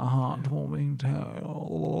 A heartwarming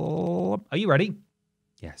tale. Are you ready?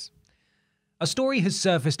 Yes. A story has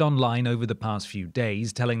surfaced online over the past few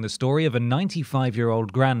days telling the story of a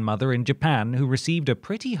 95-year-old grandmother in Japan who received a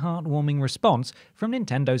pretty heartwarming response from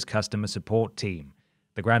Nintendo's customer support team.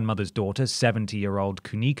 The grandmother's daughter, 70-year-old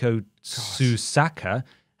Kuniko Susaka,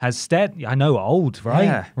 has I know, old, right?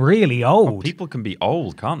 Yeah. Really old. Well, people can be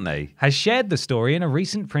old, can't they? Has shared the story in a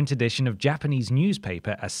recent print edition of Japanese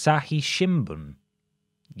newspaper Asahi Shimbun.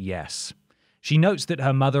 Yes. She notes that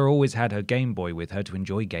her mother always had her Game Boy with her to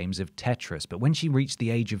enjoy games of Tetris, but when she reached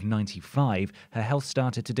the age of 95, her health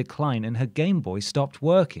started to decline and her Game Boy stopped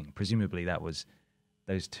working. Presumably that was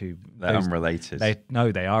those two... They're unrelated.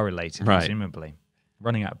 They are related, right. Presumably.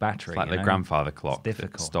 Running out of battery. It's like the grandfather clock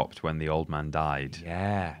that stopped when the old man died.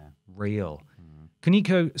 Yeah, real.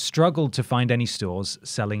 Kuniko struggled to find any stores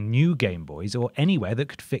selling new Game Boys or anywhere that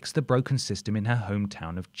could fix the broken system in her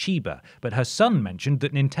hometown of Chiba, but her son mentioned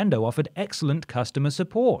that Nintendo offered excellent customer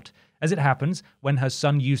support. As it happens, when her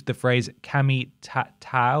son used the phrase kami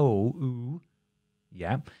tatao,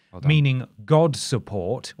 meaning God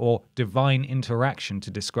support or divine interaction to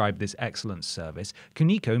describe this excellent service,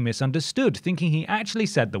 Kuniko misunderstood, thinking he actually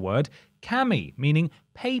said the word kami, meaning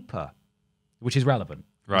paper, which is relevant.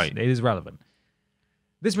 Right. It is relevant.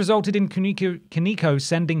 This resulted in Kuniko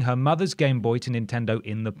sending her mother's Game Boy to Nintendo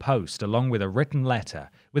in the post, along with a written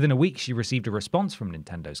letter. Within a week, she received a response from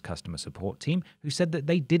Nintendo's customer support team, who said that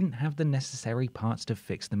they didn't have the necessary parts to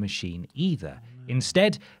fix the machine either.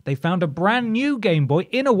 Instead, they found a brand new Game Boy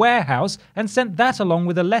in a warehouse and sent that along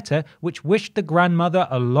with a letter which wished the grandmother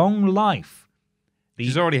a long life.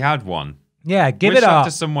 She's already had one. Yeah, give Wish it up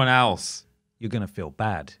to someone else. You're going to feel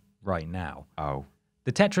bad right now. Oh.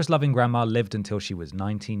 The Tetris-loving grandma lived until she was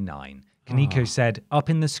 99. Kuniko said, up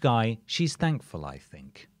in the sky, she's thankful, I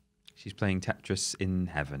think. She's playing Tetris in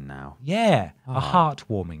heaven now. Yeah, a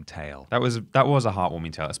heartwarming tale. That was a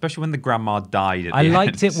heartwarming tale, especially when the grandma died at the I end.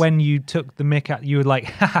 liked it when you took the mick out. You were like,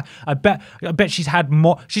 haha, I bet she's had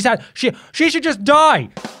more. She should just die.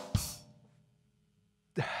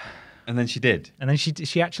 And then she did. And then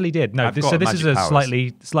she actually did. No, this is a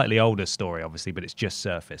slightly older story, obviously, but it's just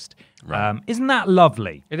surfaced. Right. Isn't that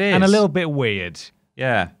lovely? It is. And a little bit weird.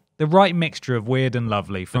 Yeah. The right mixture of weird and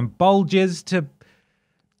lovely, from bulges to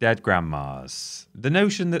dead grandmas. The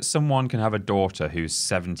notion that someone can have a daughter who's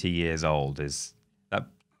 70 years old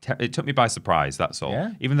it took me by surprise, that's all.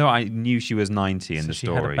 Yeah? Even though I knew she was 90 in the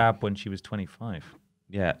story. She had a bab when she was 25.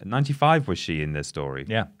 Yeah, 95 was she in this story?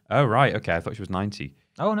 Yeah. Oh, right, okay, I thought she was 90.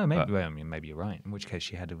 Oh no, maybe well, I mean, maybe you're right. In which case,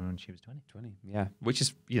 she had it when she was 20. 20, yeah. Which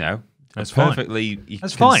is, That's perfectly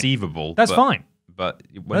That's conceivable. That's fine. But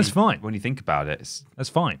fine. When you think about it, it's That's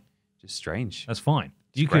fine. just strange. That's fine.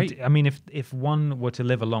 You great. could. I mean, if one were to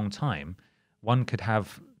live a long time, one could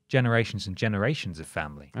have generations and generations of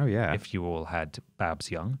family. Oh, yeah. If you all had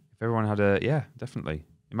Babs young. If everyone had definitely.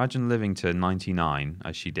 Imagine living to 99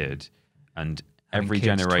 as she did, and every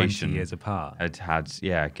kids generation 20 years apart. had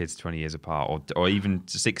kids 20 years apart, or even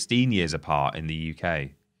 16 years apart in the UK.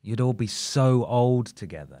 You'd all be so old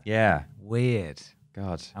together. Yeah. Weird.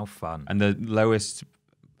 God. How fun. And the lowest,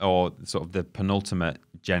 or sort of the penultimate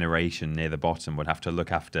generation near the bottom would have to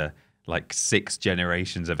look after like 6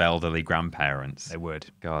 generations of elderly grandparents. They would.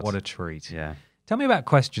 God. What a treat. Yeah. Tell me about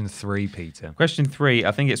question 3, Peter. Question 3,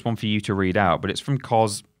 I think it's one for you to read out, but it's from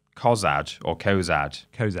Kozad or Kozad.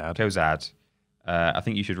 Kozad. Kozad. I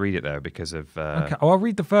think you should read it though because of. Okay. Oh, I'll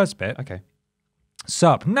read the first bit. Okay.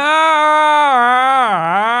 Sup. Nads.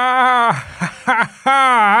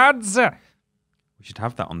 We should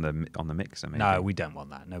have that on the mixer, maybe. No, we don't want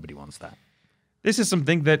that. Nobody wants that. This is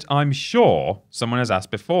something that I'm sure someone has asked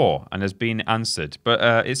before and has been answered,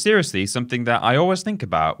 but it's seriously something that I always think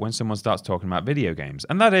about when someone starts talking about video games,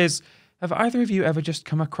 and that is, have either of you ever just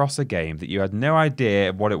come across a game that you had no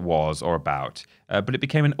idea what it was or about, but it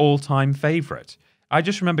became an all-time favourite? I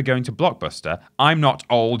just remember going to Blockbuster, I'm not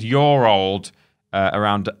old, you're old,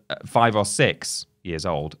 around 5 or 6 years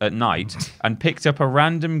old at night, and picked up a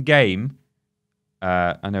random game.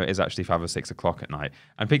 I know it is actually 5 or 6 o'clock at night,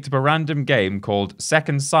 and picked up a random game called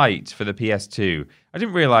Second Sight for the PS2. I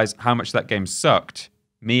didn't realise how much that game sucked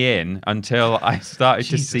me in until I started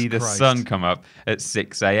to see the sun come up at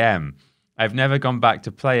 6 a.m. I've never gone back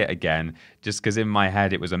to play it again, just because in my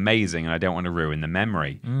head it was amazing and I don't want to ruin the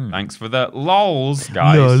memory. Thanks for the lols,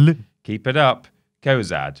 guys. Lol. Keep it up.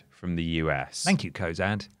 Kozad from the US. Thank you,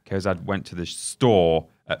 Kozad. Kozad went to the store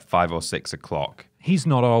at 5 or 6 o'clock. He's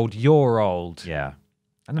not old, you're old. Yeah.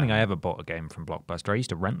 I don't think I ever bought a game from Blockbuster. I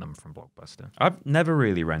used to rent them from Blockbuster. I've never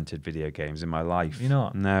really rented video games in my life. You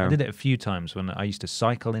know, No. I did it a few times when I used to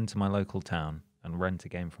cycle into my local town and rent a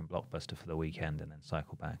game from Blockbuster for the weekend and then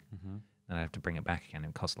cycle back. Then I'd have to bring it back again.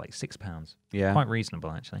 It cost like £6. Yeah. Quite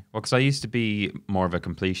reasonable, actually. Well, because I used to be more of a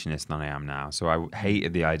completionist than I am now, so I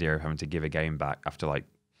hated the idea of having to give a game back after like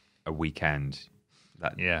a weekend.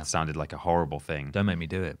 That sounded like a horrible thing. Don't make me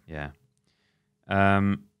do it. Yeah.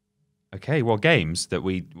 Okay, well, games that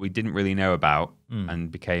we didn't really know about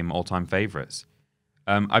and became all-time favourites.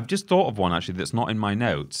 I've just thought of one, actually, that's not in my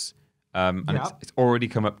notes. And it's already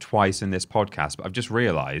come up twice in this podcast, but I've just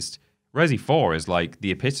realised Resi 4 is like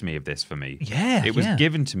the epitome of this for me. Yeah, It was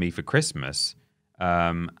given to me for Christmas,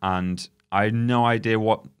 and I had no idea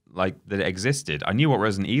that it existed. I knew what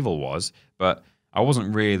Resident Evil was, but I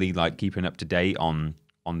wasn't really like keeping up to date on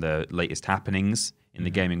the latest happenings in the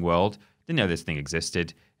gaming world. Didn't know this thing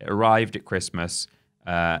existed. It arrived at Christmas,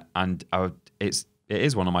 and it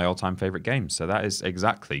is one of my all-time favorite games. So that is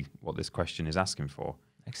exactly what this question is asking for.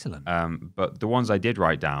 Excellent. But the ones I did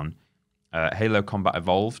write down, Halo Combat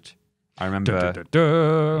Evolved. I remember.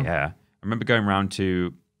 Yeah, I remember going around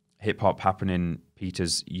to Hip Hop Happening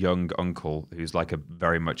Peter's young uncle, who's like a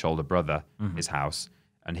very much older brother, his house,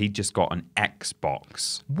 and he'd just got an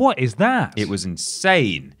Xbox. What is that? It was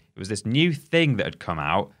insane. It was this new thing that had come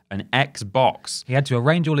out, an Xbox. He had to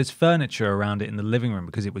arrange all his furniture around it in the living room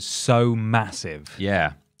because it was so massive.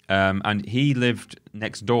 Yeah. And he lived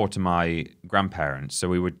next door to my grandparents, so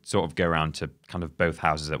we would sort of go around to kind of both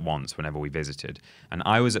houses at once whenever we visited. And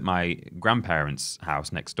I was at my grandparents'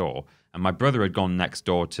 house next door, and my brother had gone next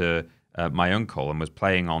door to my uncle and was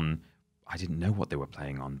playing on, I didn't know what they were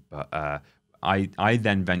playing on, but I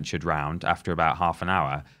then ventured round after about half an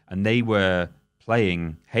hour, and they were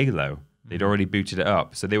playing Halo. They'd already booted it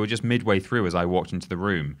up, so they were just midway through as I walked into the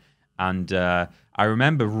room. And I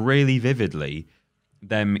remember really vividly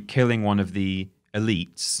them killing one of the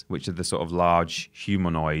elites, which are the sort of large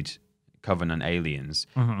humanoid Covenant aliens.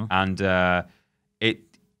 And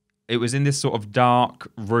it was in this sort of dark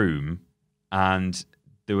room, and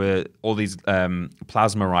there were all these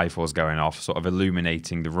plasma rifles going off, sort of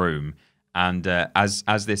illuminating the room. And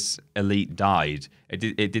as this elite died,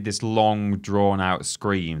 it did this long, drawn-out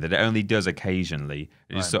scream that it only does occasionally.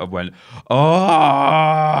 It just sort of went, oh!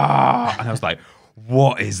 And I was like,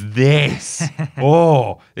 what is this?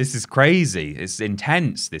 Oh, this is crazy. It's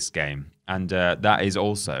intense, this game. And that is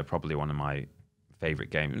also probably one of my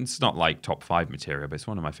favorite games. It's not like top 5 material, but it's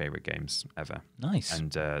one of my favorite games ever. Nice.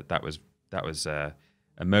 And that was a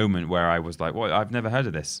moment where I was like, "What? I've never heard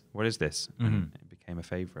of this. What is this?" And it became a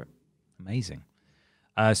favorite. Amazing.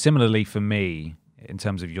 Similarly for me, in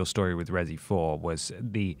terms of your story with Resi 4 was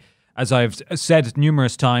as I've said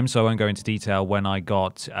numerous times, so I won't go into detail, when I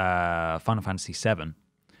got Final Fantasy VII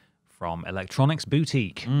from Electronics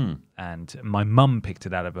Boutique, and my mum picked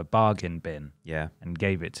it out of a bargain bin and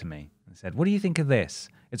gave it to me and said, "What do you think of this?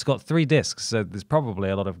 It's got 3 discs, so there's probably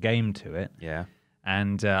a lot of game to it." Yeah.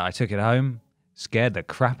 And I took it home, scared the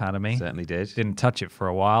crap out of me. Certainly did. Didn't touch it for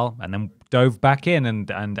a while, and then dove back in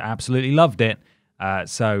and absolutely loved it.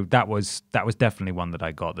 So that was definitely one that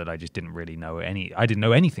I got that I just didn't really know I didn't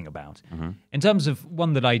know anything about. In terms of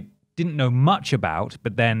one that I didn't know much about,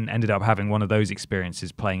 but then ended up having one of those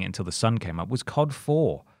experiences playing it until the sun came up, was COD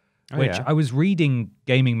 4, which I was reading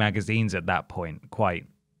gaming magazines at that point quite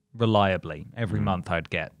reliably. Every month I'd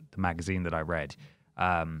get the magazine that I read.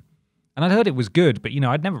 And I'd heard it was good, but,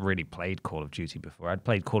 I'd never really played Call of Duty before. I'd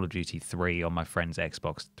played Call of Duty 3 on my friend's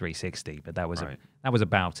Xbox 360, but that was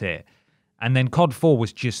about it. And then COD 4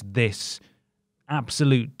 was just this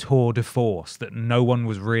absolute tour de force that no one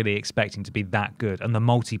was really expecting to be that good. And the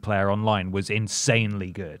multiplayer online was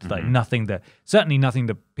insanely good. Like certainly nothing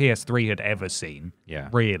the PS3 had ever seen,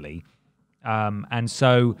 really. And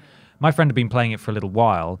so my friend had been playing it for a little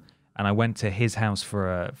while, and I went to his house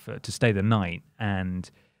to stay the night,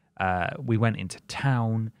 and we went into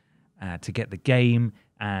town to get the game,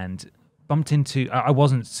 and bumped into... I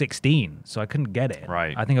wasn't 16, so I couldn't get it.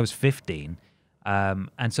 Right. I think I was 15.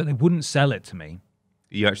 And so they wouldn't sell it to me.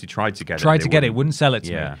 You actually tried to get it. Tried to get it, wouldn't sell it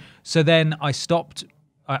to me. So then I stopped.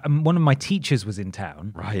 One of my teachers was in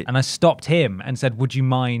town, right? And I stopped him and said, "Would you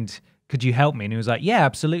mind? Could you help me?" And he was like, "Yeah,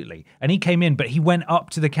 absolutely." And he came in, but he went up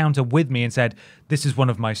to the counter with me and said, "This is one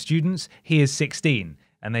of my students. He is 16."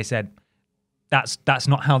 And they said, "That's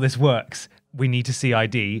not how this works. We need to see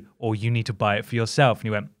ID, or you need to buy it for yourself." And he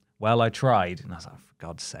went, "Well, I tried." And I was like, "For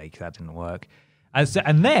God's sake, that didn't work."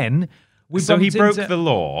 And then. So he broke the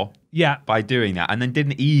law by doing that, and then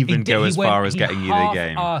didn't even go as far as getting you the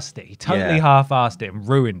game. He totally half-arsed it and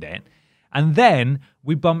ruined it. And then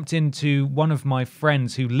we bumped into one of my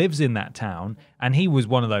friends who lives in that town, and he was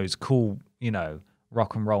one of those cool,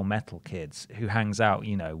 rock and roll metal kids who hangs out,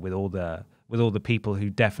 with all the people who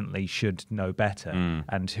definitely should know better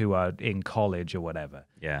and who are in college or whatever.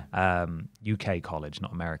 Yeah. UK college,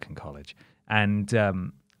 not American college. And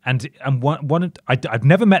I've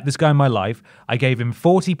never met this guy in my life. I gave him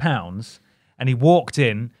 £40, and he walked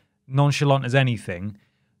in, nonchalant as anything,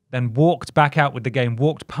 then walked back out with the game,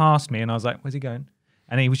 walked past me, and I was like, "Where's he going?"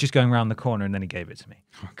 And he was just going around the corner, and then he gave it to me.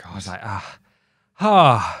 Oh, God. I was like,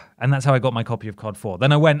 and that's how I got my copy of COD 4.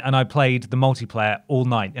 Then I went and I played the multiplayer all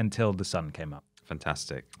night until the sun came up.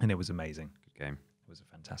 Fantastic. And it was amazing. Good game. It was a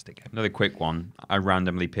fantastic game. Another quick one. I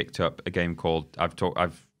randomly picked up a game called,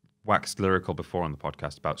 I've waxed lyrical before on the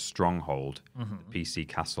podcast about Stronghold, the PC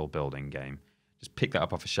castle building game. Just picked that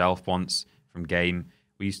up off a shelf once from Game.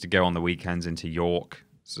 We used to go on the weekends into York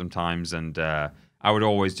sometimes, and I would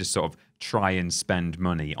always just sort of try and spend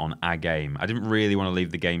money on a game. I didn't really want to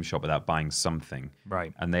leave the game shop without buying something.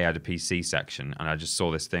 Right. And they had a PC section, and I just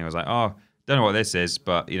saw this thing. I was like, oh, don't know what this is,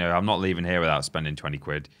 but I'm not leaving here without spending 20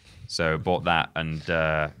 quid. So bought that, and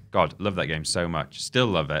God, love that game so much. Still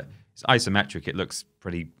love it. It's isometric. It looks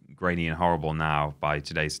pretty grainy and horrible now by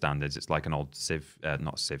today's standards. It's like an old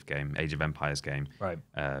not Civ game, Age of Empires game, right?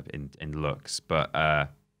 In looks, but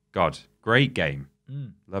God, great game.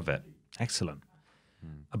 Love it. Excellent.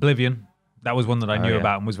 Oblivion. That was one that I knew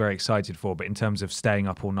about and was very excited for. But in terms of staying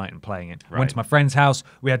up all night and playing it, I went to my friend's house.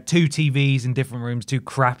 We had 2 TVs in different rooms, 2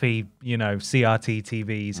 crappy, CRT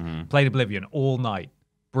TVs. Played Oblivion all night.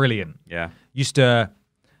 Brilliant. Yeah. Used to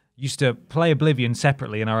play Oblivion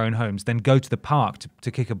separately in our own homes, then go to the park to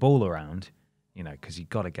kick a ball around, because you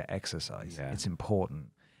got to get exercise. Yeah. It's important.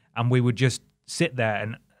 And we would just sit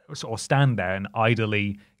there or stand there and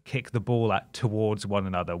idly kick the ball towards one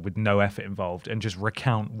another with no effort involved, and just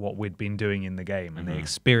recount what we'd been doing in the game and the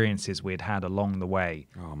experiences we'd had along the way.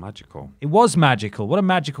 Oh, magical. It was magical. What a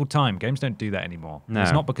magical time. Games don't do that anymore. No.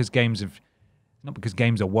 It's not because games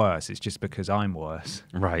are worse, it's just because I'm worse.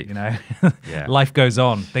 Right. Yeah. Life goes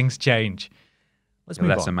on. Things change. Let's move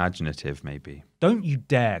less on. imaginative, maybe. Don't you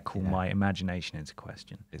dare call my imagination into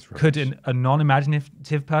question. It's Could a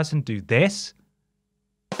non-imaginative person do this?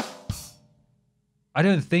 I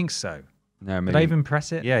don't think so. No, maybe. Did I even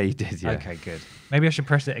press it? Yeah, you did, yeah. Okay, good. Maybe I should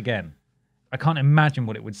press it again. I can't imagine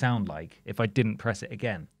what it would sound like if I didn't press it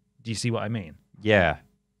again. Do you see what I mean? Yeah.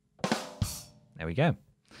 There we go.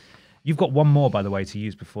 You've got one more, by the way, to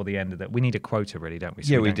use before the end of that. We need a quota, really, don't we?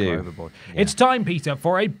 So we don't do. Go overboard. Yeah. It's time, Peter,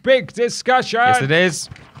 for a big discussion. Yes, it is.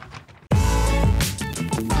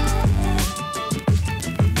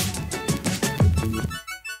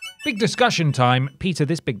 Big discussion time. Peter,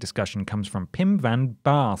 this big discussion comes from Pim van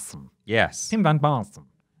Baarsen. Yes. Pim van Baarsen,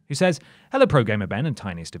 who says, "Hello, Pro Gamer Ben and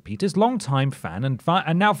Tiniest of Peters, long-time fan and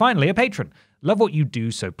now finally a patron. Love what you do,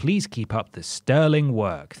 so please keep up the sterling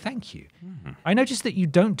work. Thank you. I noticed that you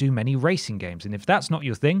don't do many racing games, and if that's not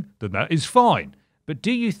your thing, then that is fine. But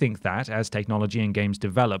do you think that, as technology and games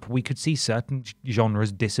develop, we could see certain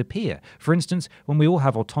genres disappear? For instance, when we all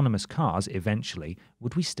have autonomous cars eventually,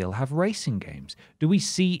 would we still have racing games? Do we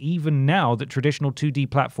see even now that traditional 2D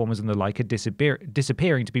platformers and the like are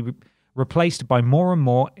disappearing to be replaced by more and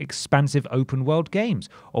more expansive open-world games?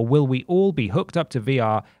 Or will we all be hooked up to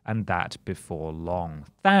VR and that before long?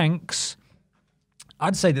 Thanks."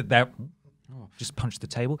 I'd say that there... Just punch the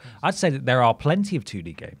table. I'd say that there are plenty of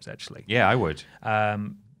 2D games, actually. Yeah, I would.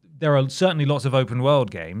 There are certainly lots of open world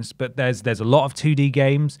games, but there's a lot of 2D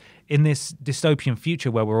games in this dystopian future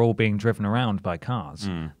where we're all being driven around by cars.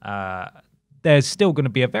 There's still going to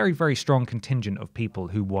be a very, very strong contingent of people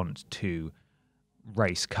who want to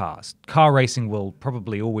race cars. Car racing will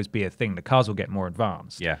probably always be a thing. The cars will get more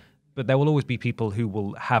advanced. Yeah. But there will always be people who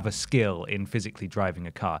will have a skill in physically driving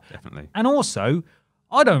a car. Definitely. And also,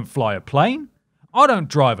 I don't fly a plane. I don't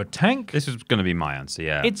drive a tank. This is going to be my answer,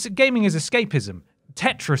 yeah. It's gaming is escapism.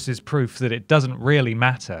 Tetris is proof that it doesn't really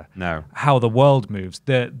matter how the world moves.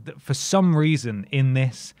 For some reason in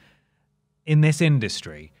this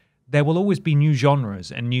industry, there will always be new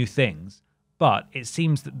genres and new things, but it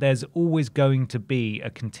seems that there's always going to be a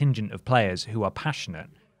contingent of players who are passionate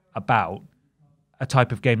about a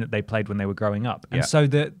type of game that they played when they were growing up. And so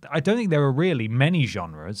I don't think there are really many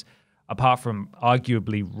genres, apart from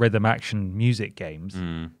arguably rhythm action music games,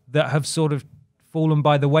 that have sort of fallen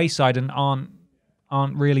by the wayside and aren't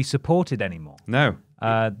really supported anymore. No.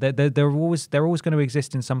 They're always going to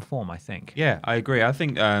exist in some form, I think. Yeah, I agree. I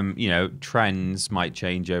think trends might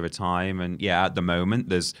change over time, and at the moment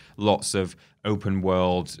there's lots of open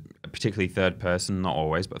world, particularly third person, not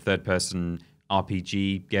always, but third person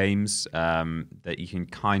RPG games that you can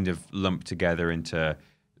kind of lump together into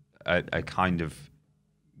a kind of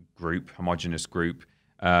homogenous group,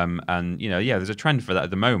 and there's a trend for that at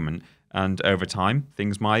the moment, and over time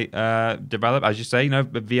things might develop, as you say.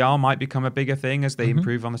 VR might become a bigger thing as they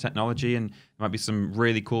improve on the technology, and there might be some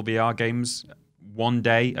really cool VR games one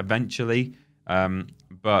day eventually,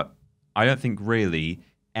 but I don't think really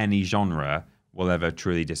any genre will ever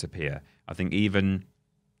truly disappear. I think even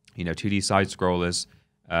 2D side scrollers,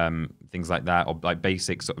 things like that, or like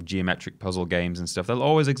basic sort of geometric puzzle games and stuff, they'll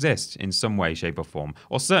always exist in some way, shape, or form,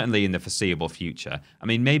 or certainly in the foreseeable future. I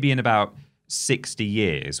mean, maybe in about 60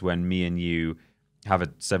 years when me and you have a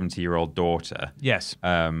 70-year-old daughter. Yes.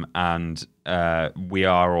 And we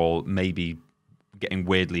are all maybe getting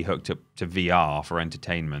weirdly hooked up to VR for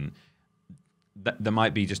entertainment. There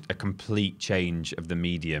might be just a complete change of the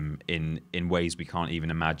medium in ways we can't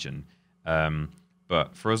even imagine.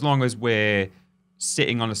 But for as long as we're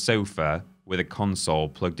sitting on a sofa with a console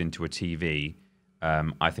plugged into a TV,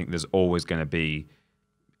 I think there's always going to be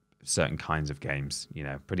certain kinds of games.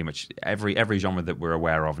 Pretty much every genre that we're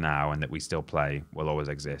aware of now and that we still play will always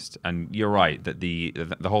exist. And you're right that the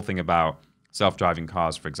whole thing about self-driving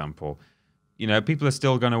cars, for example, people are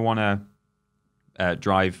still going to want to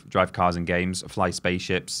drive cars in games, fly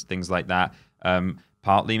spaceships, things like that.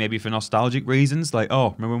 Partly maybe for nostalgic reasons, like,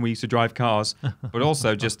 oh, remember when we used to drive cars? But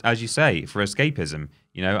also just, as you say, for escapism.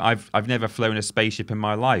 I've never flown a spaceship in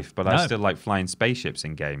my life, but I still like flying spaceships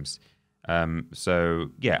in games. So,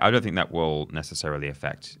 I don't think that will necessarily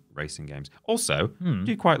affect racing games. Also, I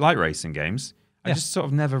do quite like racing games. I just sort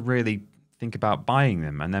of never really think about buying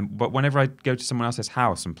them. But whenever I go to someone else's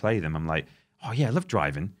house and play them, I'm like, oh yeah, I love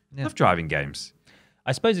driving. I love driving games.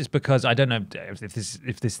 I suppose it's because, I don't know if this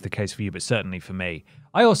is the case for you, but certainly for me,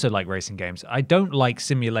 I also like racing games. I don't like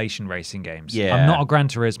simulation racing games. Yeah. I'm not a Gran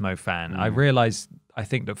Turismo fan. I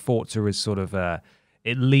think that Forza is sort of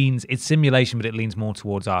it's simulation, but it leans more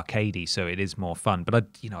towards arcadey, so it is more fun. But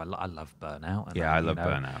I love Burnout. And I love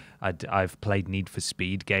Burnout. I've played Need for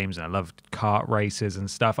Speed games, and I love kart races and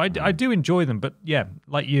stuff. I do enjoy them, but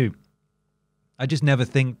like you, I just never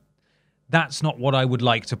think that's not what I would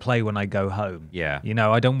like to play when I go home. Yeah.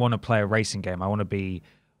 I don't want to play a racing game. I want to be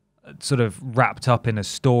sort of wrapped up in a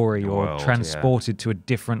story or transported to a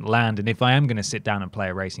different land. And if I am going to sit down and play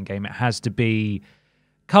a racing game, it has to be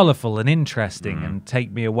colorful and interesting and take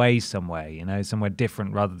me away somewhere, somewhere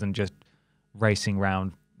different rather than just racing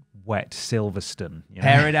around wet Silverstone.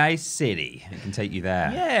 Paradise City. It can take you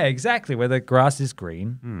there. Yeah, exactly, where the grass is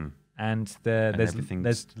green. And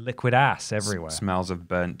there's liquid ass everywhere. Smells of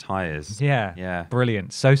burnt tires. Yeah.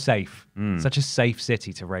 Brilliant. So safe. Such a safe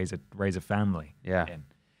city to raise a family in.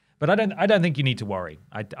 But I don't think you need to worry.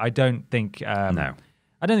 I don't think No.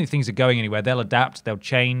 I don't think things are going anywhere. They'll adapt. They'll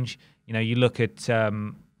change. You know, you look at.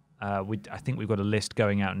 I think we've got a list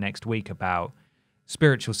going out next week about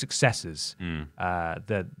spiritual successors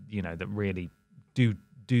that really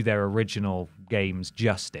do their original games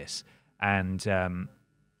justice, and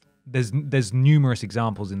there's numerous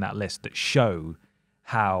examples in that list that show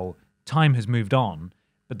how time has moved on,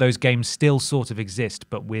 but those games still sort of exist,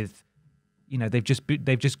 but with, you know, they've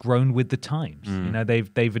just grown with the times. You know,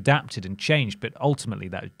 they've adapted and changed, but ultimately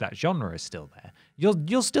that genre is still there.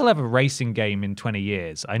 You'll still have a racing game in 20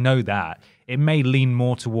 years. I know that. It may lean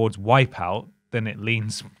more towards Wipeout than it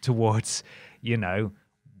leans towards, you know,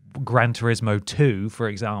 Gran Turismo 2, for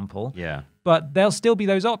example. Yeah. But there'll still be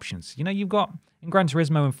those options. You know, you've got in Gran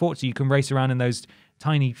Turismo and Forza, you can race around in those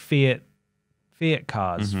tiny Fiat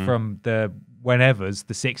cars from the whenevers,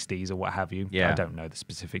 the 60s or what have you. Yeah. I don't know the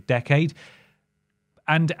specific decade.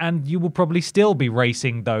 And you will probably still be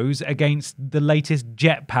racing those against the latest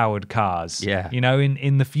jet-powered cars. Yeah. You know,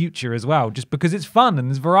 in the future as well, just because it's fun and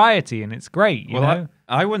there's variety and it's great. You know?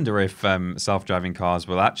 I wonder if self-driving cars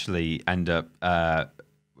will actually end up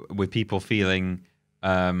with people feeling.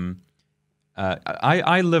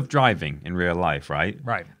 I love driving in real life, right?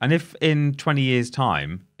 Right. And if in 20 years'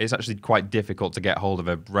 time, it's actually quite difficult to get hold of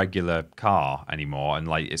a regular car anymore, and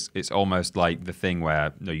like it's almost like the thing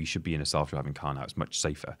where, no, you should be in a self-driving car now, it's much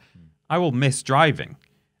safer. I will miss driving,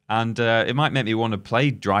 and it might make me want to play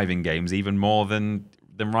driving games even more than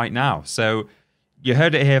right now. So you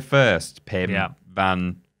heard it here first, Pim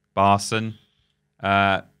Van Barson.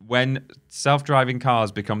 When self-driving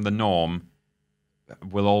cars become the norm,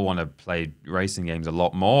 we'll all want to play racing games a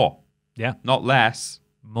lot more. Yeah. Not less.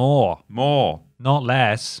 More. Not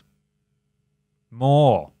less.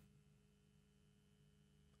 More.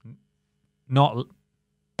 Not.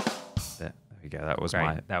 There we go. That was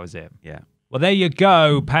Great. That was it. Yeah. Well, there you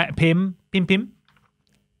go, Pim.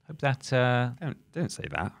 Hope that. Don't say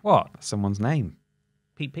that. What? That's someone's name.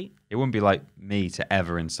 Pete? It wouldn't be like me to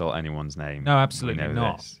ever insult anyone's name. No, absolutely We know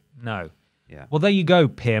not. this. No. Yeah. Well, there you go,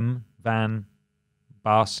 Pim Van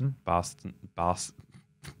Barson. Barson. I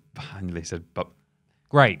nearly said, but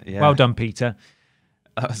Great. Yeah. Well done, Peter.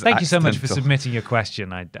 Thank you so much for accidental. submitting your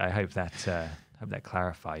question. I hope that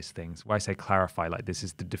clarifies things. Why I say clarify, like this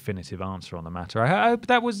is the definitive answer on the matter. I hope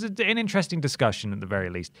that was an interesting discussion at the very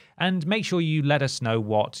least. And make sure you let us know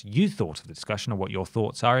what you thought of the discussion or what your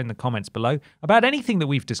thoughts are in the comments below about anything that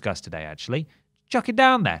we've discussed today, actually. Chuck it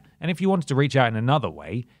down there. And if you wanted to reach out in another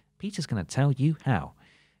way, Peter's going to tell you how.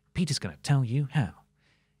 Peter's going to tell you how.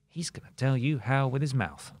 He's going to tell you how with his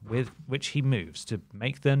mouth, with which he moves to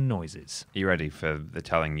make the noises. Are you ready for the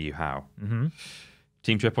telling you how? Mm-hmm.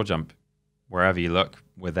 Team Triple Jump. Wherever you look,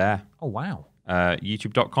 we're there. Oh, wow.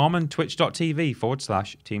 YouTube.com and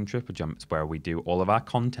twitch.tv/Team Triple Jump. It's where we do all of our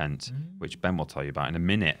content, which Ben will tell you about in a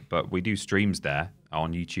minute. But we do streams there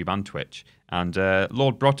on YouTube and Twitch. And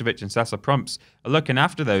Lord Brotovich and Cecil Prumps are looking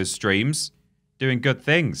after those streams, doing good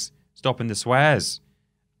things, stopping the swears.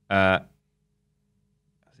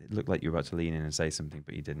 It looked like you were about to lean in and say something,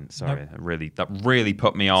 but you didn't. Sorry. Nope. That really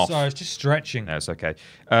put me off. Sorry, I was just stretching. No, it's okay.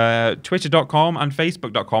 Twitter.com and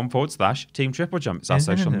Facebook.com/Team Triple Jump. It's our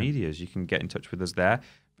social medias. You can get in touch with us there,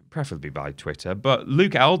 preferably by Twitter. But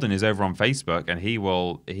Luke Eldon is over on Facebook, and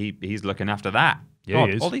he's looking after that. Yeah, God,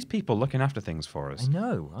 he is. all these people looking after things for us. I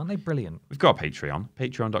know. Aren't they brilliant? We've got Patreon,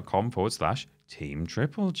 patreon.com/Team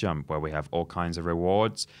Triple Jump, where we have all kinds of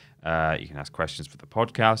rewards. You can ask questions for the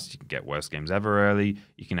podcast. You can get Worst Games Ever early.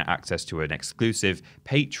 You can get access to an exclusive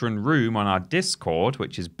patron room on our Discord,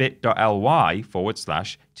 which is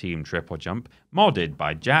bit.ly/Team Triple Jump, modded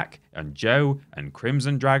by Jack and Joe and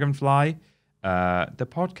Crimson Dragonfly. The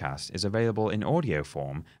podcast is available in audio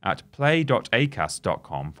form at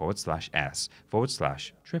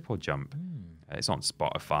play.acast.com/s/Triple Jump. It's on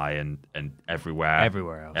Spotify and everywhere.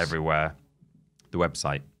 Everywhere else. Everywhere. The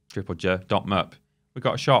website, triplej.mup. We've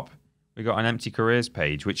got a shop. We've got an empty careers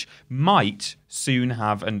page, which might soon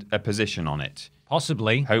have a position on it.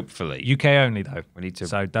 Possibly. Hopefully. UK only, though. We need to,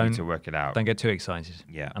 so we need to work it out. Don't get too excited.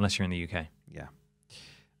 Yeah. Unless you're in the UK. Yeah.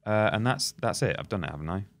 And that's it. I've done it, haven't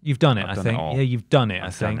I? You've done it, I've I done think. it all. Yeah, you've done it, I've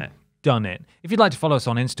I think. done it. Done it. If you'd like to follow us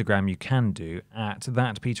on Instagram, you can do at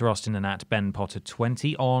 @PeterAustin and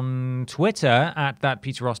 @BenPotter20. On Twitter,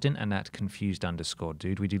 @ThatPeterAustin and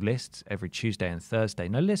 @Confused_Dude. We do lists every Tuesday and Thursday.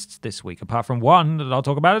 No lists this week, apart from one that I'll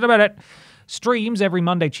talk about in a minute. Streams every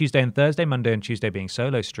Monday, Tuesday, and Thursday. Monday and Tuesday being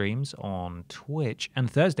solo streams on Twitch, and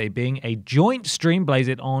Thursday being a joint stream, Blaze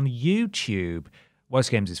It, on YouTube. Worst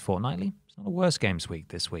Games is fortnightly. It's not a Worst Games week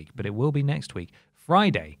this week, but it will be next week.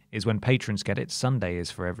 Friday is when patrons get it. Sunday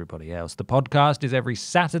is for everybody else. The podcast is every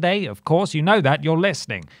Saturday. Of course, you know that. You're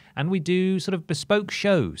listening. And we do sort of bespoke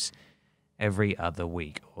shows every other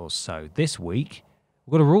week or so. This week,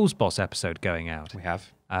 we've got a Rules Boss episode going out. We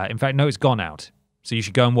have. In fact, no, it's gone out. So you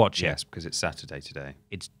should go and watch it. Yes, because it's Saturday today.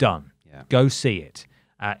 It's done. Yeah. Go see it.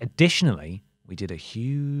 Additionally, we did a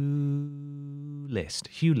Hugo list.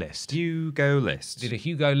 Did a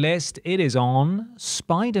Hugo list. It is on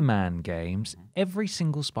Spider-Man games. Every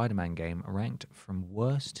single Spider-Man game ranked from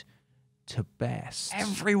worst to best.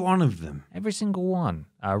 Every one of them. Every single one.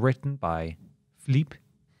 Written by Fleep,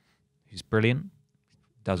 who's brilliant.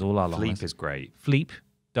 Does all our long lists. Fleep is great. Fleep.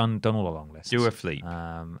 Done all our long lists. Do a Fleep.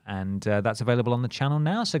 And that's available on the channel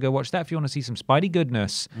now, so go watch that if you want to see some Spidey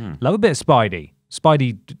goodness. Love a bit of Spidey.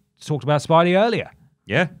 Spidey talked about Spidey earlier.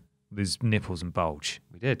 Yeah. With his nipples and bulge.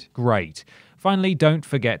 We did. Great. Finally, don't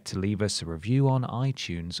forget to leave us a review on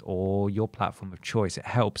iTunes or your platform of choice. It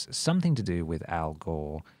helps. Something to do with Al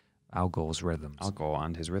Gore. Al Gore's rhythms. Al Gore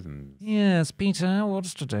and his rhythms. Yes, Peter,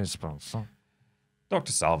 what's today's sponsor?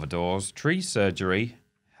 Dr. Salvador's tree surgery.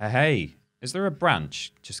 Hey, is there a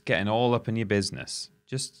branch just getting all up in your business?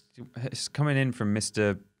 Just it's coming in from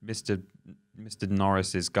Mr.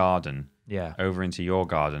 Norris's garden. Yeah. Over into your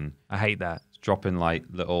garden. I hate that. It's dropping like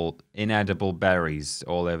little inedible berries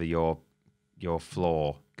all over your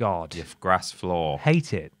floor. God. Your grass floor.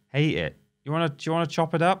 Hate it. Hate it. Do you want to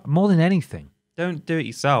chop it up? More than anything. Don't do it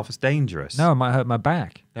yourself. It's dangerous. No, it might hurt my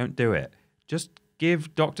back. Don't do it. Just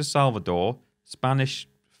give Dr. Salvador, Spanish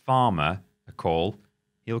farmer, a call.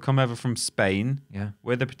 He'll come over from Spain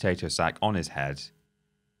with a potato sack on his head.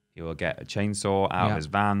 He will get a chainsaw out of his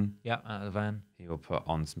van. Yeah, out of the van. He will put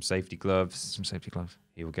on some safety gloves.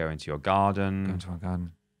 He will go into your garden. Our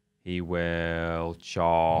garden. He will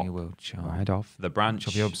chop. Right off the branch.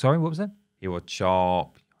 Sorry, what was that? He will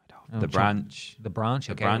chop the branch. The branch.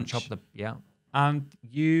 Okay. branch. Chop the. Yeah. And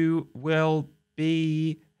you will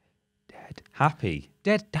be dead happy.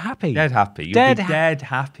 Dead happy. Dead happy. You'll be dead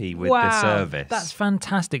happy with the service. That's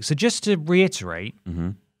fantastic. So just to reiterate,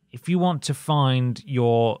 if you want to find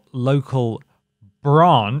your local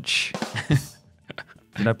branch,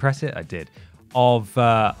 did I press it? I did. Of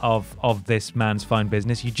this man's fine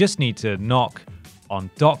business, you just need to knock on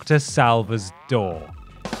Dr. Salva's door.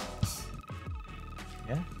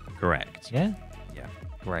 Yeah? Correct. Yeah? Yeah.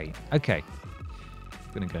 Great. Okay.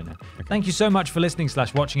 I'm going to go now. Okay. Thank you so much for listening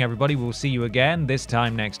 / watching, everybody. We'll see you again this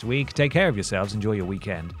time next week. Take care of yourselves. Enjoy your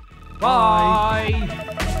weekend.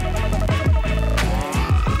 Bye.